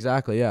 like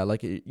exactly, yeah,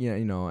 like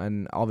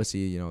and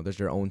obviously there's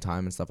your own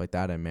time and stuff like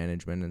that and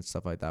management and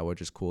stuff like that, which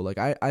is cool. Like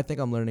I think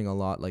I'm learning a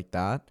lot like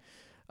that.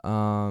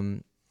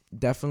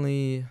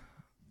 Definitely,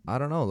 I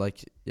don't know,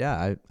 like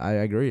yeah, I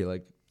agree.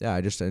 Like yeah,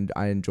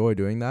 I enjoy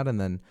doing that, and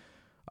then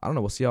I don't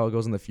know. We'll see how it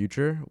goes in the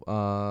future.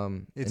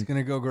 It's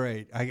gonna go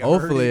great.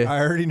 Hopefully. I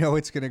already know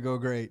it's gonna go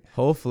great.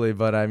 Hopefully,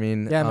 but I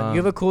mean, yeah, man, you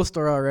have a cool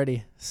story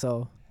already.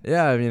 So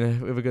yeah, I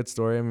mean, we have a good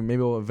story. I mean,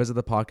 maybe we'll visit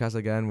the podcast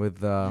again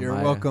with. You're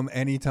welcome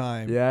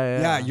anytime.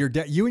 Yeah.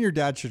 You and your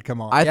dad should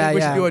come on. I think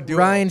we should do a duo.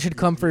 Ryan should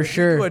come for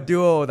sure. Do a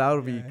duo. That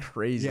would be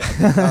crazy.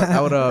 Yeah.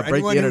 That would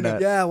break the internet.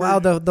 Yeah, wow,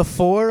 the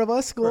four of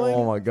us going.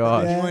 Oh my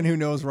gosh. Anyone who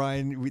knows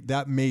Ryan,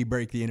 that may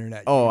break the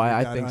internet. Oh,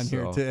 I think on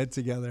so. Here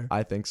together.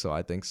 I think so.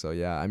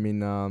 Yeah. I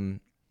mean,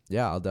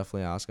 yeah, I'll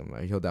definitely ask him.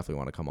 He'll definitely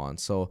want to come on.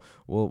 So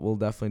we'll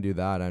definitely do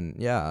that. And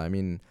yeah, I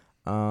mean.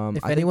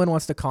 If anyone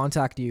wants to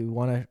contact you,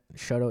 want to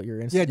shout out your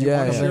Instagram? Yeah, do you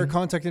want to share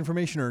contact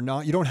information or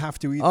not? You don't have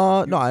to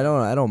either. No, I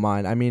don't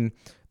mind. I mean,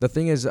 the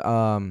thing is,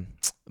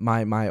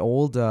 my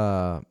old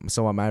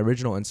so my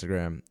original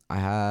Instagram, I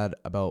had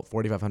about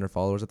 4,500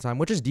 followers at the time,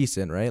 which is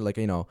decent, right? Like,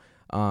 you know,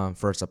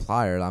 for a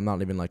supplier, I'm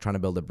not even like trying to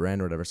build a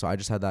brand or whatever. So I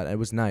just had that. It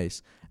was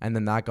nice, and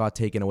then that got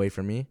taken away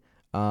from me.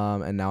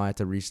 And now I had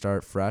to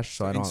restart fresh.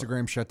 So I don't.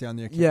 Instagram shut down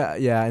the account.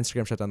 Yeah.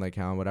 Instagram shut down the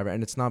account, whatever.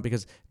 And it's not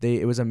because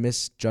it was a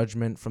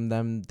misjudgment from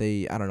them.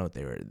 I don't know.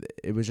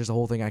 It was just a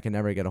whole thing. I can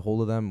never get a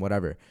hold of them.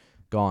 Whatever,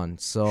 gone.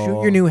 So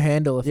shoot your new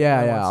handle. If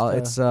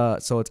it's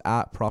so it's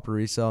at proper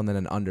resale and then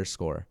an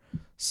underscore.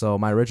 So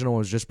my original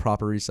was just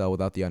proper resale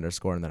without the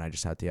underscore, and then I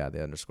just had to add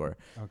the underscore.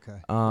 Okay.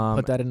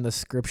 Put that in the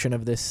description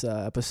of this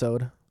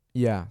episode.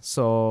 Yeah.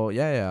 So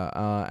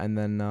and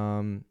then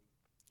I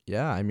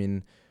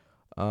mean.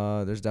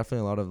 There's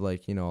definitely a lot of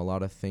like, you know, a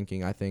lot of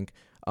thinking. I think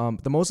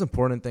the most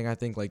important thing, I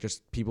think, like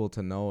just people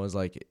to know is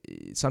like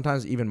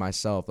sometimes even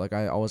myself, like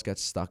I always get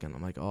stuck and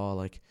I'm like, oh,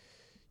 like,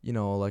 you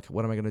know, like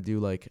what am I gonna do?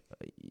 Like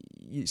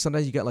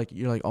sometimes you get like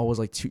you're like always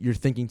like you're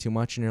thinking too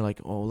much and you're like,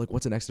 oh, like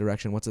what's the next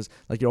direction? What's this?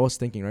 Like you're always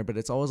thinking, right? But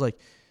it's always like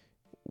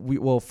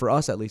for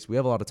us at least, we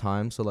have a lot of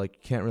time, so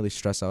like can't really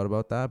stress out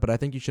about that. But I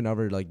think you should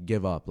never like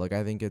give up. Like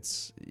I think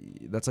that's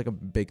like a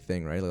big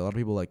thing, right? Like a lot of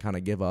people like kind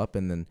of give up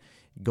and then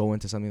go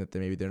into something that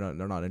they're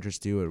not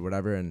interested in or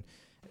whatever. And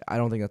I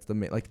don't think that's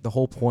the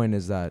whole point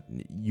is that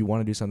you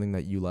want to do something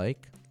that you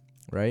like,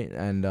 right?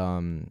 And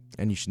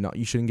you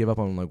shouldn't give up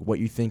on like what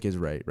you think is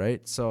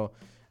right? So,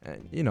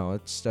 you know,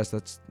 it's just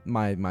that's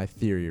my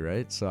theory,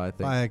 right? So I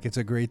think it's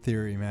a great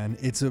theory, man.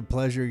 It's a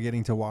pleasure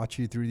getting to watch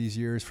you through these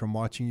years, from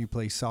watching you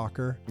play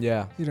soccer.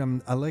 Yeah. Dude,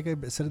 like I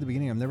said at the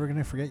beginning, I'm never going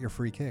to forget your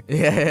free kick.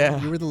 Yeah.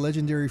 You were the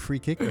legendary free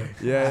kicker.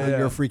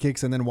 Your free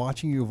kicks, and then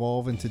watching you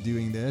evolve into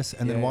doing this,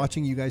 and then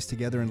watching you guys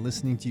together and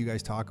listening to you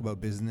guys talk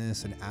about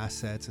business and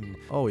assets and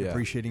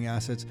appreciating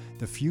assets.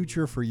 The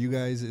future for you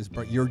guys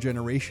your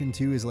generation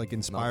too is like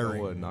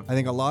inspiring. I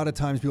think a lot of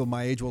times people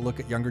my age will look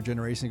at younger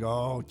generation and go,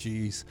 oh,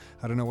 geez,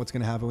 I don't know what's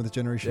going to happen with this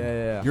generation.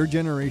 Yeah. Your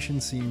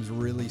generation seems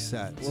really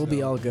set. We'll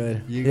be all good.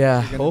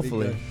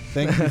 Hopefully.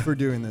 Thank you for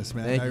doing this,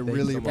 man. I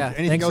really appreciate it.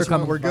 Anything thanks else? for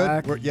coming We're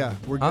back. good.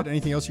 We're good.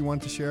 Anything else you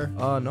want to share?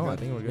 No, I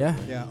think we're good.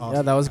 Yeah. Awesome.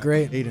 Yeah, that was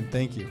great. Aiden,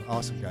 thank you.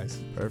 Awesome, guys.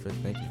 Perfect.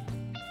 Thank you.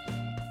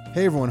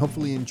 Hey everyone,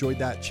 hopefully you enjoyed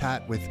that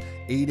chat with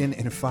Aiden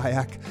and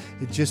Fayek.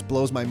 It just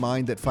blows my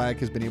mind that Fayek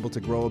has been able to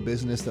grow a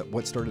business that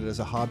what started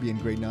as a hobby in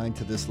grade 9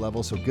 to this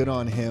level, so good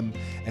on him.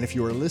 And if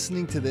you are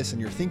listening to this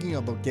and you're thinking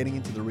about getting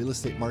into the real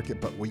estate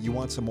market, but you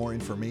want some more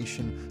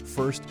information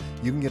first,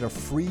 you can get a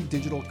free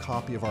digital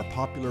copy of our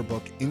popular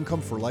book,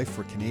 Income for Life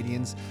for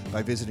Canadians,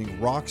 by visiting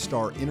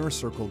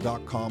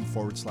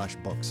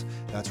rockstarinnercircle.com/books.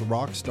 That's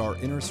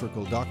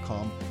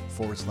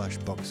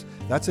rockstarinnercircle.com/books.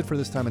 That's it for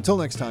this time. Until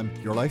next time,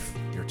 your life,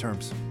 your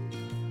terms.